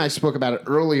 Tyler and I spoke about it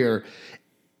earlier.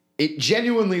 It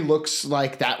genuinely looks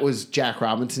like that was Jack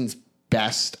Robinson's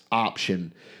best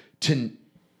option to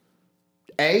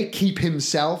keep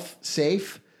himself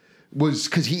safe, was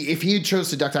because if he had chose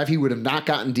to duck dive, he would have not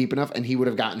gotten deep enough and he would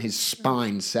have gotten his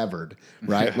spine severed,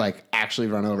 right? Like actually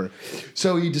run over.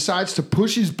 So he decides to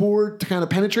push his board, to kind of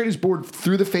penetrate his board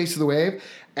through the face of the wave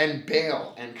and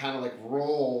bail and kind of like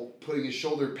roll, putting his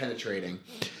shoulder penetrating.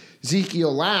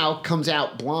 Ezekiel Lau comes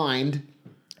out blind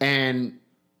and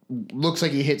looks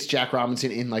like he hits Jack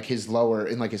Robinson in like his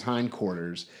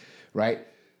hindquarters. Right?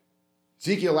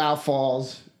 Ezekiel Lau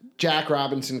falls. Jack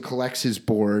Robinson collects his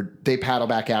board. They paddle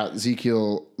back out.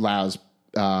 Ezekiel Lau's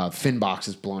fin box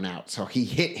is blown out. So he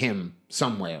hit him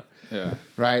somewhere. Yeah.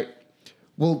 Right?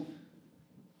 Well,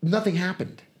 nothing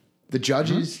happened. The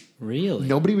judges, Really?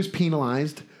 nobody was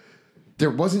penalized.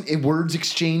 There wasn't words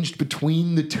exchanged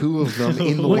between the two of them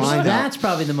in the lineup. That's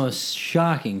probably the most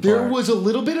shocking part. There was a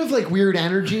little bit of like weird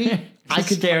energy. I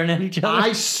could staring at each other.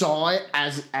 I saw it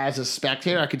as a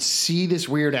spectator. I could see this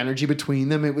weird energy between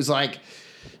them. It was like,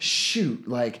 shoot,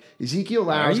 like Ezekiel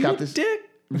Lau's got this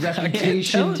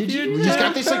reputation. He's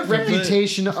got this like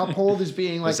reputation to uphold as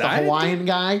being like the Hawaiian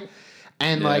guy.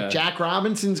 And like Jack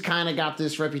Robinson's kind of got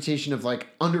this reputation of like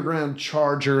underground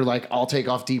charger, like I'll take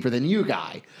off deeper than you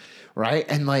guy. Right?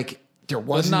 And like there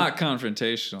was not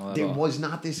confrontational at all. There was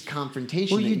not this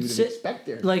confrontation that you would expect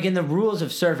there. Like in the rules of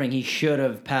surfing, he should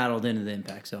have paddled into the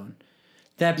impact zone.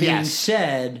 That being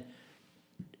said,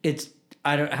 it's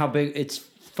how big it's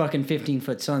fucking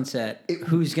 15-foot sunset.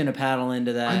 Who's gonna paddle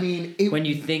into that? I mean, when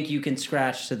you think you can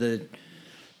scratch to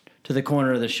the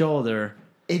corner of the shoulder.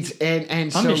 I'm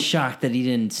just shocked that he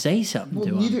didn't say something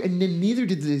to him. And then neither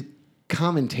did the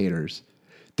commentators.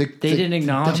 They didn't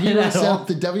acknowledge it at all.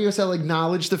 The WSL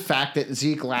acknowledged the fact that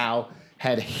Zeke Lau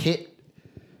had hit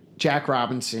Jack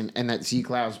Robinson and that Zeke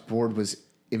Lau's board was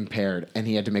impaired and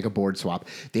he had to make a board swap.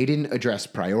 They didn't address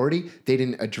priority. They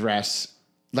didn't address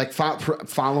like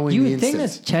following you the would think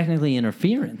instance. that's technically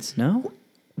interference, no?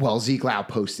 Well, Zeke Lau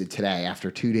posted today after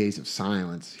 2 days of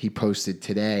silence. He posted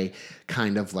today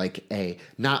kind of like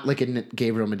not like a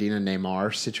Gabriel Medina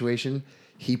Neymar situation.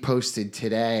 He posted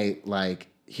today like,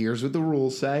 here's what the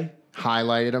rules say.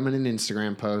 Highlighted them in an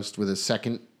Instagram post with a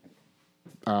second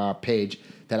page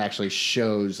that actually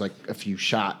shows like a few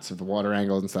shots of the water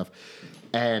angles and stuff.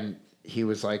 And he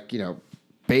was like,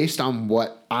 based on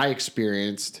what I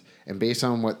experienced and based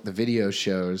on what the video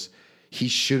shows, he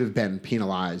should have been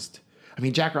penalized. I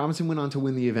mean, Jack Robinson went on to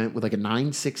win the event with like a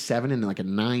 9.67 and like a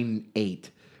 9.8,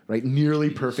 right? Nearly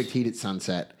perfect heat at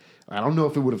sunset. I don't know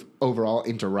if it would have overall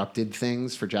interrupted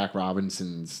things for Jack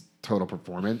Robinson's total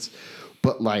performance,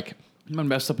 but like he might have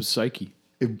messed up his psyche.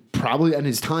 It probably, and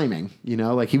his timing,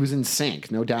 like he was in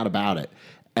sync, no doubt about it.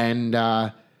 And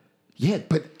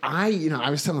but I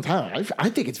was telling Tyler, I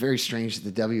think it's very strange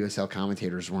that the WSL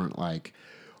commentators weren't like,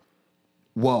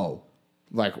 whoa,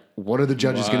 like what are the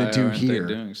judges going to do here?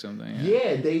 They doing something?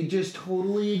 Yeah, they just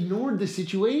totally ignored the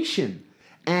situation.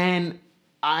 And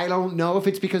I don't know if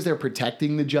it's because they're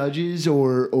protecting the judges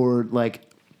or like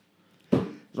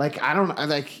I don't know,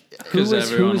 like who was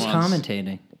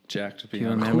commentating? Jack to be Do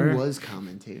you on. remember? Who was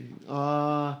commentating?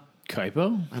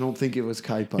 Kaipo? I don't think it was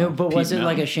Kaipo. No, but was it Mel?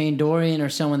 like a Shane Dorian or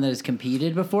someone that has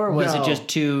competed before? Or was it No. just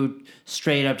two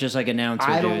straight up just like announcer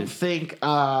I don't dudes? think.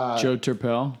 Joe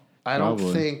Turpel? I don't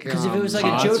Probably. think Because if it was like a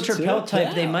Positive Joe Turpel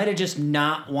type, they doubt. might have just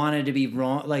not wanted to be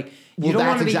wrong. Like you Well, don't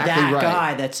want to that's be exactly that right.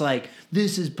 guy that's like,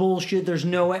 this is bullshit. There's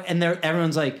no way, and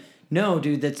everyone's like, no,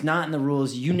 dude, that's not in the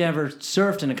rules. You never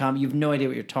surfed in a comp. You have no idea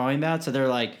what you're talking about. So they're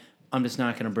like, I'm just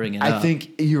not going to bring it up. I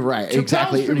think you're right. Turpel's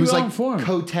Exactly. It pretty was well like informed.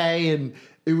 Cote and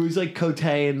it was like Cote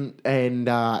and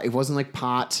it wasn't like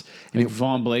Potts and Like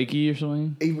Vaughn Blakey or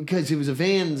something? because it was a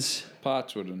Vans.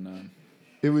 Potts would have known.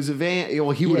 It was a Van.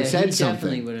 Well, he would have said he something.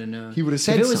 definitely would have known. He would have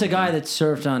said if it was something. a guy that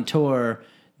surfed on tour,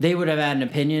 they would have had an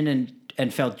opinion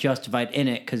and felt justified in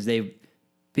it because they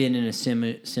been in a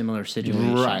similar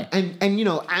situation. Right. And you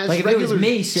know, as Like if it was regular-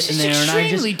 me sitting there and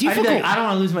I'd be like, I don't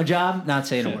want to lose my job, not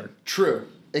saying a word. True.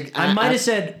 I might have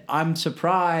said, I'm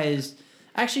surprised.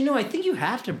 Actually, no, I think you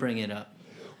have to bring it up.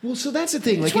 Well, so that's the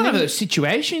thing. It's Like one of those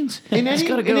situations. in It's any,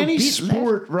 gotta go in any beat left.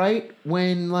 sport, right?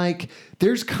 When like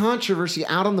there's controversy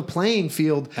out on the playing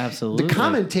field, Absolutely. the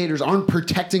commentators aren't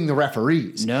protecting the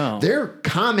referees. No. They're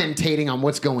commentating on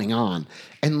what's going on,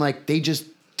 and like they just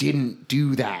didn't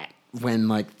do that when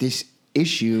like this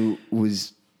issue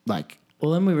was like. Well,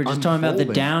 then we were just talking about the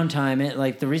Unfolding. downtime.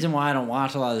 Like the reason why I don't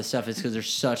watch a lot of this stuff is because there's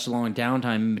such long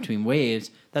downtime in between waves.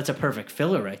 That's a perfect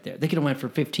filler right there. They could have went for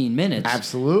 15 minutes.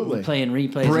 Absolutely. Playing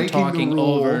replays and Breaking talking the rule,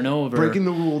 over and over. breaking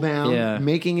the rule down, Yeah.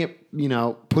 making it, you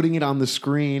know, putting it on the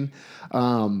screen.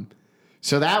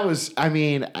 So that was, I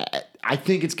mean, I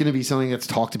think it's going to be something that's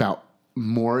talked about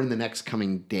more in the next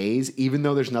coming days, even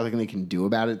though there's nothing they can do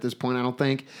about it at this point. I don't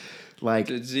think. Like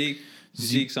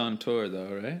Zeke's on tour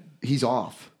though, right? he's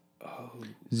off.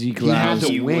 Zeke He had Lau's,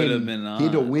 to He win. would've been He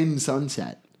had to on. win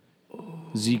Sunset.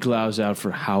 Zeke Lau's out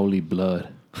for Howley blood.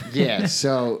 Yeah,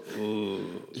 so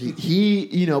he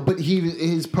you know, but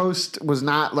his post was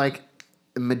not like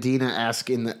Medina-esque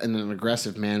in an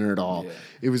aggressive manner at all. Yeah.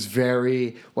 It was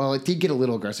very well. It did get a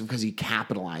little aggressive because he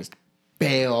capitalized.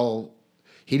 Bale.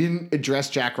 He didn't address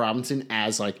Jack Robinson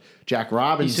as like Jack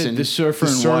Robinson, the surfer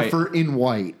in white. surfer in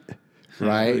white.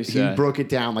 Right, what'd he he say? broke it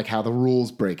down like how the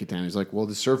rules break it down. He's like, "Well,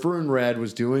 the surfer in red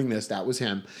was doing this, that was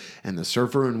him, and the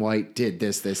surfer in white did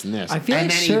this, this, and this." I feel and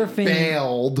like then surfing- he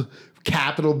bailed,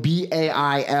 capital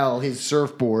BAIL, his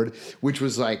surfboard, which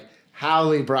was like,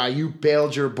 "Howley, bro, you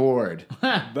bailed your board." You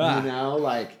know,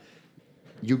 like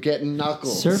you getting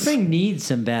knuckles. Surfing needs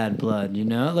some bad blood, you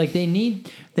know? Like they need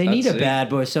a That's it. bad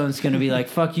boy. Someone's going to be like,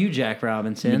 "Fuck you, Jack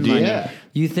Robinson." Yeah. Like,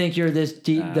 you think you're this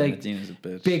deep, like Medina's a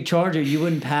bitch. big charger? You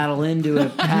wouldn't paddle into a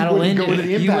paddle wouldn't into go into the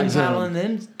you impact wouldn't paddle zone. in the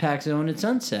impact zone at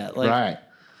sunset. Like, Right.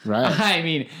 I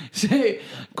mean,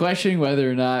 questioning whether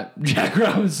or not Jack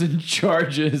Robinson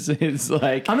charges is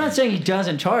like. I'm not saying he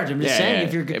doesn't charge. I'm just Yeah, saying yeah.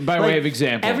 if you're By way of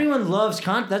example. everyone loves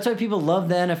that's why people love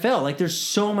the NFL. Like there's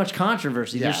so much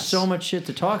controversy. There's Yes. so much shit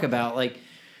to talk about. Like,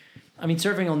 I mean,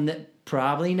 surfing will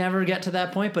probably never get to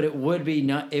that point, but it would be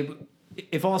not.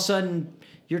 If all of a sudden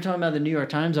you're talking about the New York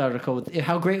Times article,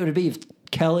 how great would it be if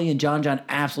Kelly and John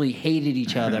absolutely hated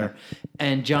each other,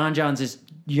 and John's this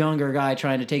younger guy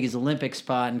trying to take his Olympic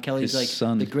spot, and Kelly's His like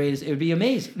son. the greatest. It would be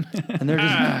amazing, and they're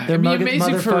just they're It'd be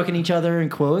amazing for- motherfucking each other in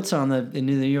quotes in the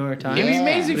New York Times. It'd be Yeah.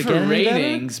 amazing Would it for get any better?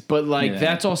 ratings, but like Yeah.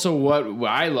 that's also what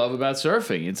I love about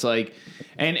surfing. It's like,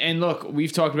 and look,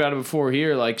 we've talked about it before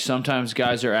here. Like sometimes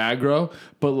guys are aggro,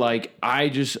 but like I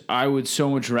would so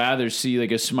much rather see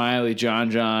like a smiley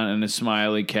John and a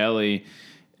smiley Kelly.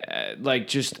 Like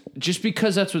just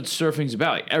because that's what surfing's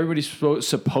about. Like everybody's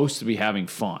supposed to be having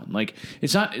fun. Like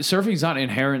surfing's not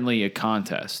inherently a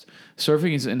contest.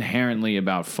 Surfing is inherently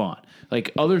about fun.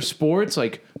 Like other sports,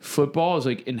 like football is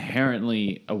like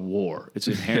inherently a war. It's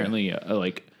inherently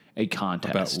a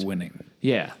contest. About winning.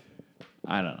 Yeah.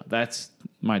 I don't know. That's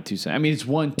my 2 cents. I mean, it's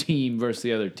one team versus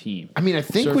the other team. I mean, I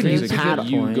think when Surfing you is paddle,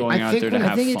 you going out there to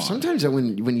have fun. sometimes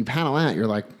when you paddle out, you're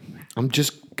like, I'm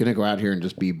just gonna go out here and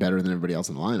just be better than everybody else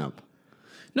in the lineup.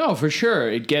 No, for sure,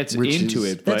 it gets Which into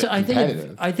is- it. But That's I think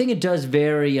competitive. I think it does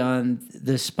vary on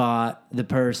the spot, the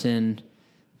person.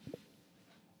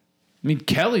 I mean,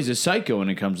 Kelly's a psycho when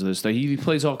it comes to this stuff. He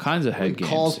plays all kinds of head He games.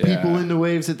 calls people into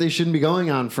waves that they shouldn't be going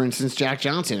on. For instance, Jack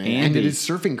Johnson and ended Andy. his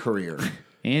surfing career.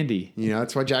 Andy. You know,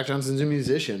 that's why Jack Johnson's a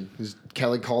musician. 'Cause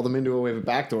Kelly called him into a wave of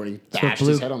backdoor and he That's what bashed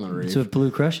his head on the reef. That's what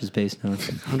Blue Crush is based on.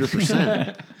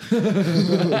 100%.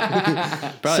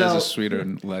 Probably So- has a sweeter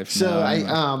life. So now, I,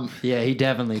 anyway. Yeah, he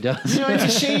definitely does. you know, it's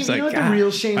a shame. It's You know like, what the God, real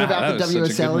shame wow, about that the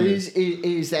was such a WSL good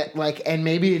is that like, and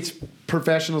maybe it's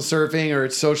professional surfing or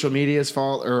it's social media's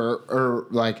fault or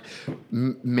like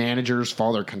managers'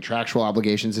 fault or contractual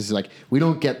obligations. Is like we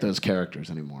don't get those characters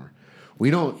anymore.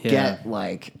 We don't Yeah. get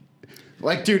like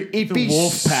dude, it'd be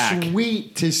wolf pack.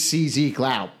 sweet to see Zeke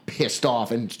Lau pissed off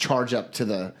and charge up to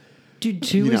the Dude,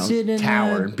 two was sitting in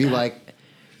tower and be like.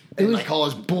 And like all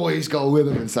his boys go with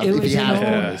him and stuff. It if was he an has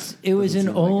old, boys. it was an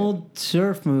Doesn't seem like old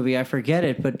surf movie. I forget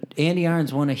it, but Andy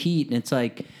Irons won a heat, and it's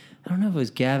like I don't know if it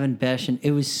was Gavin Besh, and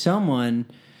it was someone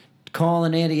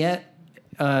calling Andy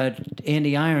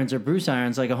Irons or Bruce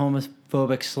Irons like a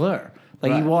homophobic slur.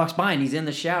 Like he Right. walks by and he's in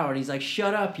the shower and he's like,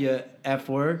 "Shut up, you F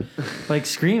word," like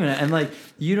screaming it. And like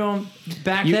you don't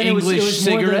back You then English it was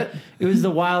more cigarette? it was the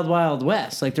Wild Wild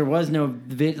West. Like there was no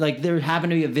like there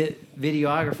happened to be a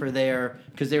videographer there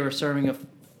because they were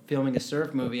filming a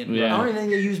surf movie, and Yeah. I don't even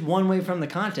think they used one way from the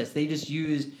contest. They just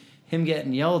used him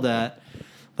getting yelled at.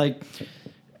 Like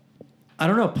I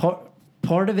don't know.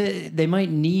 Part of it, they might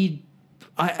need.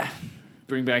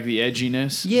 Bring back the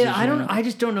edginess. Yeah, I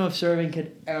just don't know if serving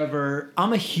could ever.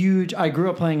 I grew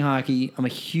up playing hockey. I'm a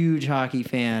huge hockey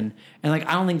fan, and like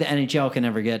I don't think the NHL can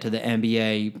ever get to the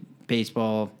NBA,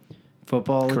 baseball,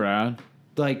 football crowd,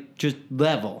 like just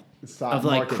level Size, of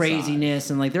like market craziness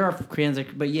and like there are fans,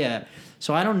 but yeah.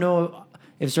 So I don't know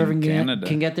if surfing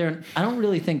can get there. I don't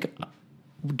really think.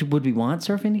 Would we want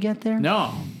surfing to get there?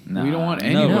 No, Nah, we don't want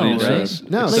nobody anyone to right? surf.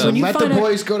 No, Like, so when you let the find out-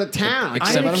 boys go to town. I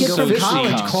Except had a let kid them go from fishing.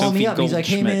 college call me Sophie up. He's like,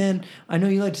 "Hey Goldschmidt. man, I know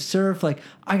you like to surf. Like,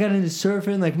 I got into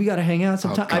surfing. Like, we got to hang out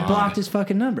sometime." I God. blocked his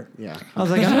fucking number. Yeah. I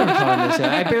was like, "I'm never calling this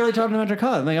guy. I barely talked to him after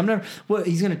college. I'm like, I'm never. What?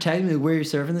 He's gonna tag me where you're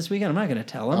surfing this weekend? I'm not gonna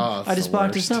tell him. Oh, it's I just the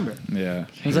blocked his worst. number. Yeah.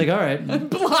 I was like, all right.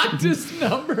 Blocked his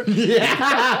number.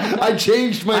 Yeah, I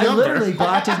changed my I number. literally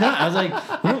blocked his number. I was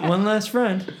like, one last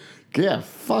friend. Yeah,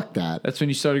 fuck that. That's when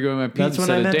you started going with Pete That's when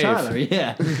instead I of met Dave. Tyler.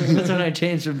 Yeah, that's when I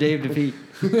changed from Dave to Pete.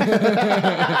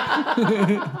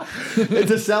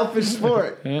 It's a selfish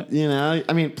sport. Yeah. You know?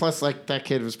 I mean, plus, like, that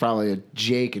kid was probably a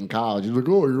Jake in college. He's like,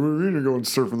 oh, you're going to go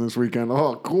surfing this weekend.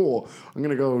 Oh, cool. I'm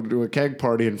going to go to a keg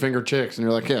party and finger chicks. And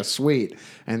you're like, yeah, sweet.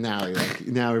 And now,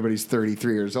 now everybody's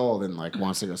 33 years old and, like,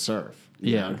 wants to go surf.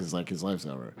 Yeah. Because, like, his life's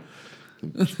over.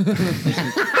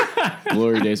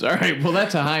 Glory days. All right, well,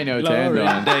 that's a high note to end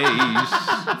on.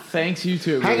 Days. Thanks,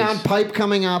 YouTube. Hang on, pipe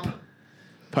coming up.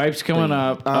 Pipes coming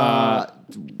up.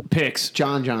 Picks.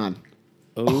 John.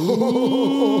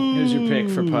 Here's your pick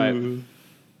for pipe.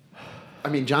 I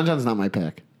mean, John's not my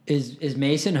pick. Is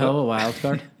Mason Ho a wild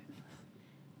card?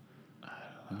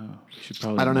 Should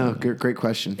probably I don't know. Great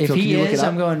question. If Phil, can he you look it is, up?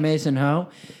 I'm going Mason Ho.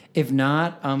 If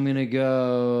not, I'm gonna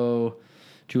go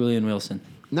Julian Wilson.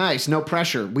 Nice. No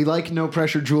pressure. We like no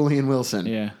pressure Julian Wilson.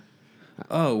 Yeah.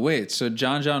 Oh wait, so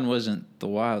John wasn't the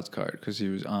wild card because he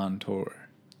was on tour.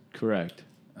 Correct.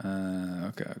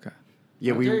 Okay.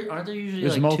 Yeah, Aren't there usually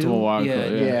There's like multiple two? wild yeah,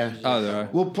 cards, yeah. Oh, there are.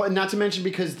 Well, not to mention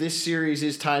because this series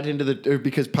is tied into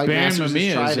because Pipe Baron Masters is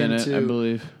Mamiya tied is in into it, I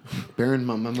believe. Baron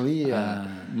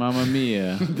Mamiya. Mamma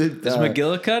Mia. Is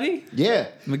McGillicuddy? Yeah.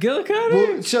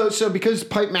 McGillicuddy? Well, so because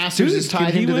Pipe Masters Dude, is tied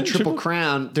could he into the win Triple Triple-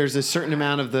 Crown, there's a certain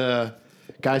amount of the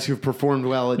guys who've performed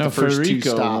well at No, the first two Federico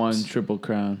stops. won Triple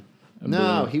Crown. I No,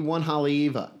 believe. he won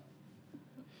Haleiwa.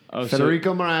 Oh, so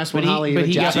Federico Moraes won but Haleiwa.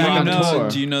 he got Jack back on Robinson- tour.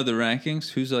 Do you know the rankings?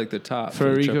 Who's like the top? for the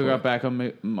Federico triple? got back on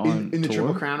in the tour?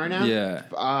 Triple Crown right now?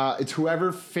 Yeah. It's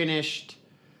whoever finished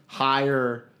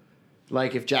higher.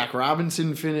 Like if Jack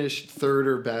Robinson finished third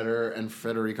or better, and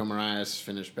Federico Moraes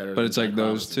finished better. But than it's like Jack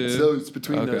those Robinson. two? So it's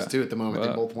between Okay. those two at the moment. They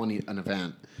Wow. both won an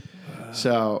event.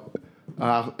 So,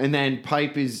 and then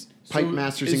Pipe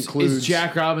Masters includes Is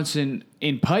Jack Robinson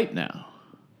in pipe now?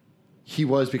 He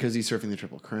was because he's surfing the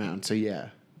Triple Crown. So yeah,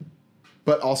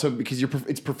 but also because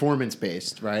it's performance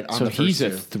based, right? On So the first he's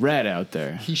a two. threat out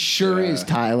there. He sure is,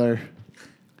 Tyler.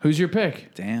 Who's your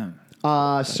pick? Damn.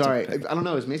 Sorry, I don't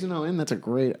know. Is Mason O in? That's a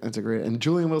great. And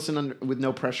Julian Wilson with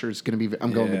no pressure is going to be.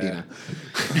 I'm going Yeah.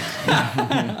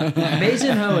 Medina.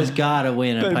 Mason Ho has got to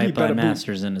win a Pipeline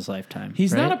Masters in his lifetime.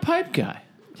 He's right? not a pipe guy.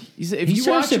 If He you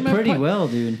watch surfs it him at pretty pipe- well,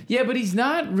 dude. Yeah, but he's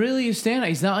not really a standout.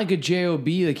 He's not like a JOB.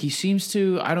 Like he seems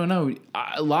to. I don't know.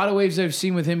 A lot of waves I've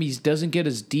seen with him, he doesn't get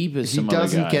as deep as He some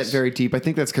doesn't other get guys. very deep. I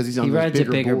think that's because he's on He those rides a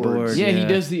bigger bigger boards. board. Yeah, he Yeah.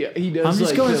 does the. He does. I'm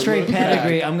just like going the straight look back.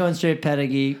 pedigree. I'm going straight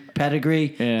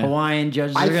pedigree. Yeah. Hawaiian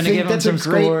judges I are going to think give him that's some a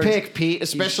great scores. pick, Pete.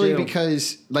 Especially due.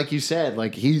 because, like you said,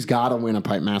 like he's got to win a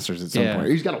Pipe Masters at some Yeah. point.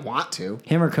 He's got to want to.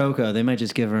 Him or Coco, they might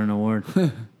just give her an award.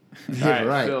 All Yeah,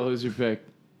 right. Phil, who's your pick?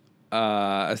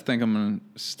 I think I'm gonna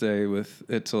stay with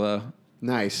Italo.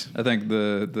 Nice. I think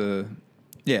the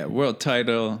world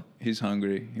title. He's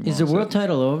hungry. He Is the wants world it.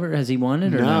 title over? Has he won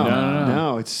it or No, no?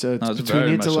 no, it's it's between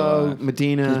very much Italo, alive.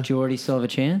 Medina. Does Jordy still have a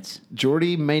chance?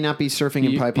 Jordy may not be surfing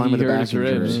in He- pipeline he with a hurt back his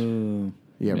ribs. injury. Ooh.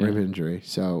 Yeah, rib injury.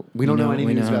 So we don't know we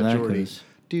anything know how about that Jordy. goes.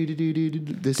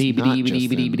 This is not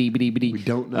Justin. We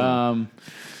don't know.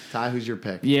 Ty, who's your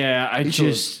pick? Yeah, I Italo.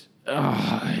 just.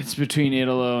 It's between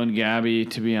Italo and Gabby,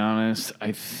 to be honest.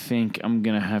 I think I'm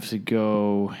going to have to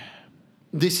go.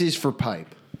 This is for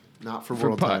pipe, not for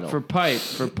world title. For pipe,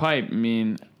 I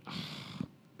mean.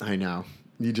 I know.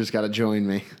 You just got to join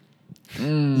me.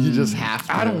 You just have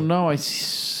to. I don't know.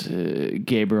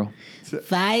 Gabriel. I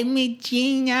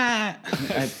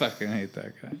fucking hate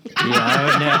that guy. Yeah, I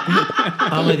would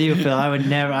never. I'm with you, Phil. I would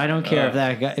never. I don't care if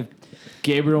that guy. If,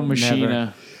 Gabriel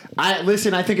Machina.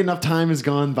 Listen, I think enough time has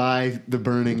gone by the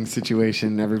burning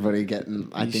situation. Everybody getting.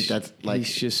 I think that's like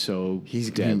He's just so he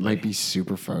deadly. might be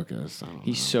super focused. I don't know.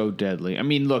 He's so deadly. I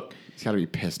mean, look, He's got to be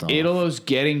pissed off. Italo's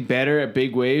getting better at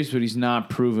big waves, but he's not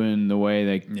proven the way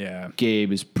that Yeah.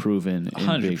 Gabe is proven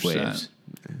in big 100%. waves.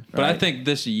 But I Right. think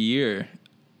this year,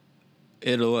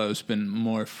 Italo's been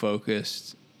more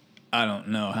focused. I don't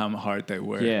know how hard they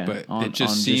work, Yeah, but on- it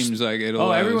just on seems just- like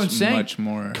Italo everyone's is saying much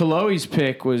more. Kaloi's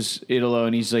pick was Italo,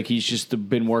 and he's like he's just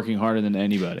been working harder than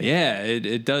anybody. Yeah,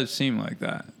 it does seem like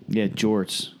that. Yeah,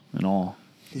 jorts and all.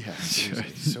 Yeah,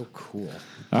 it's so cool.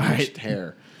 All right. Bleached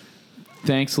hair.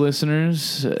 Thanks,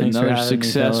 listeners. for Another having me,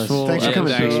 successful fellas. Thanks for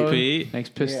coming, episode. Pete. Thanks,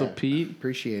 Pistol Yeah. Pete.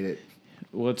 Appreciate it.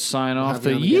 Let's sign off have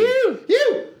the you on again. you.